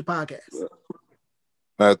coming on to the podcast.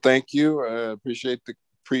 Thank you. I appreciate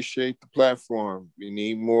the platform. We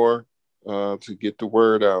need more to get the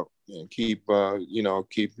word out and keep you know,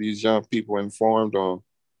 keep these young people informed on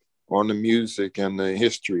the music and the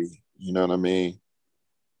history. You know what I mean?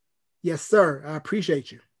 Yes, sir. I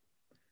appreciate you.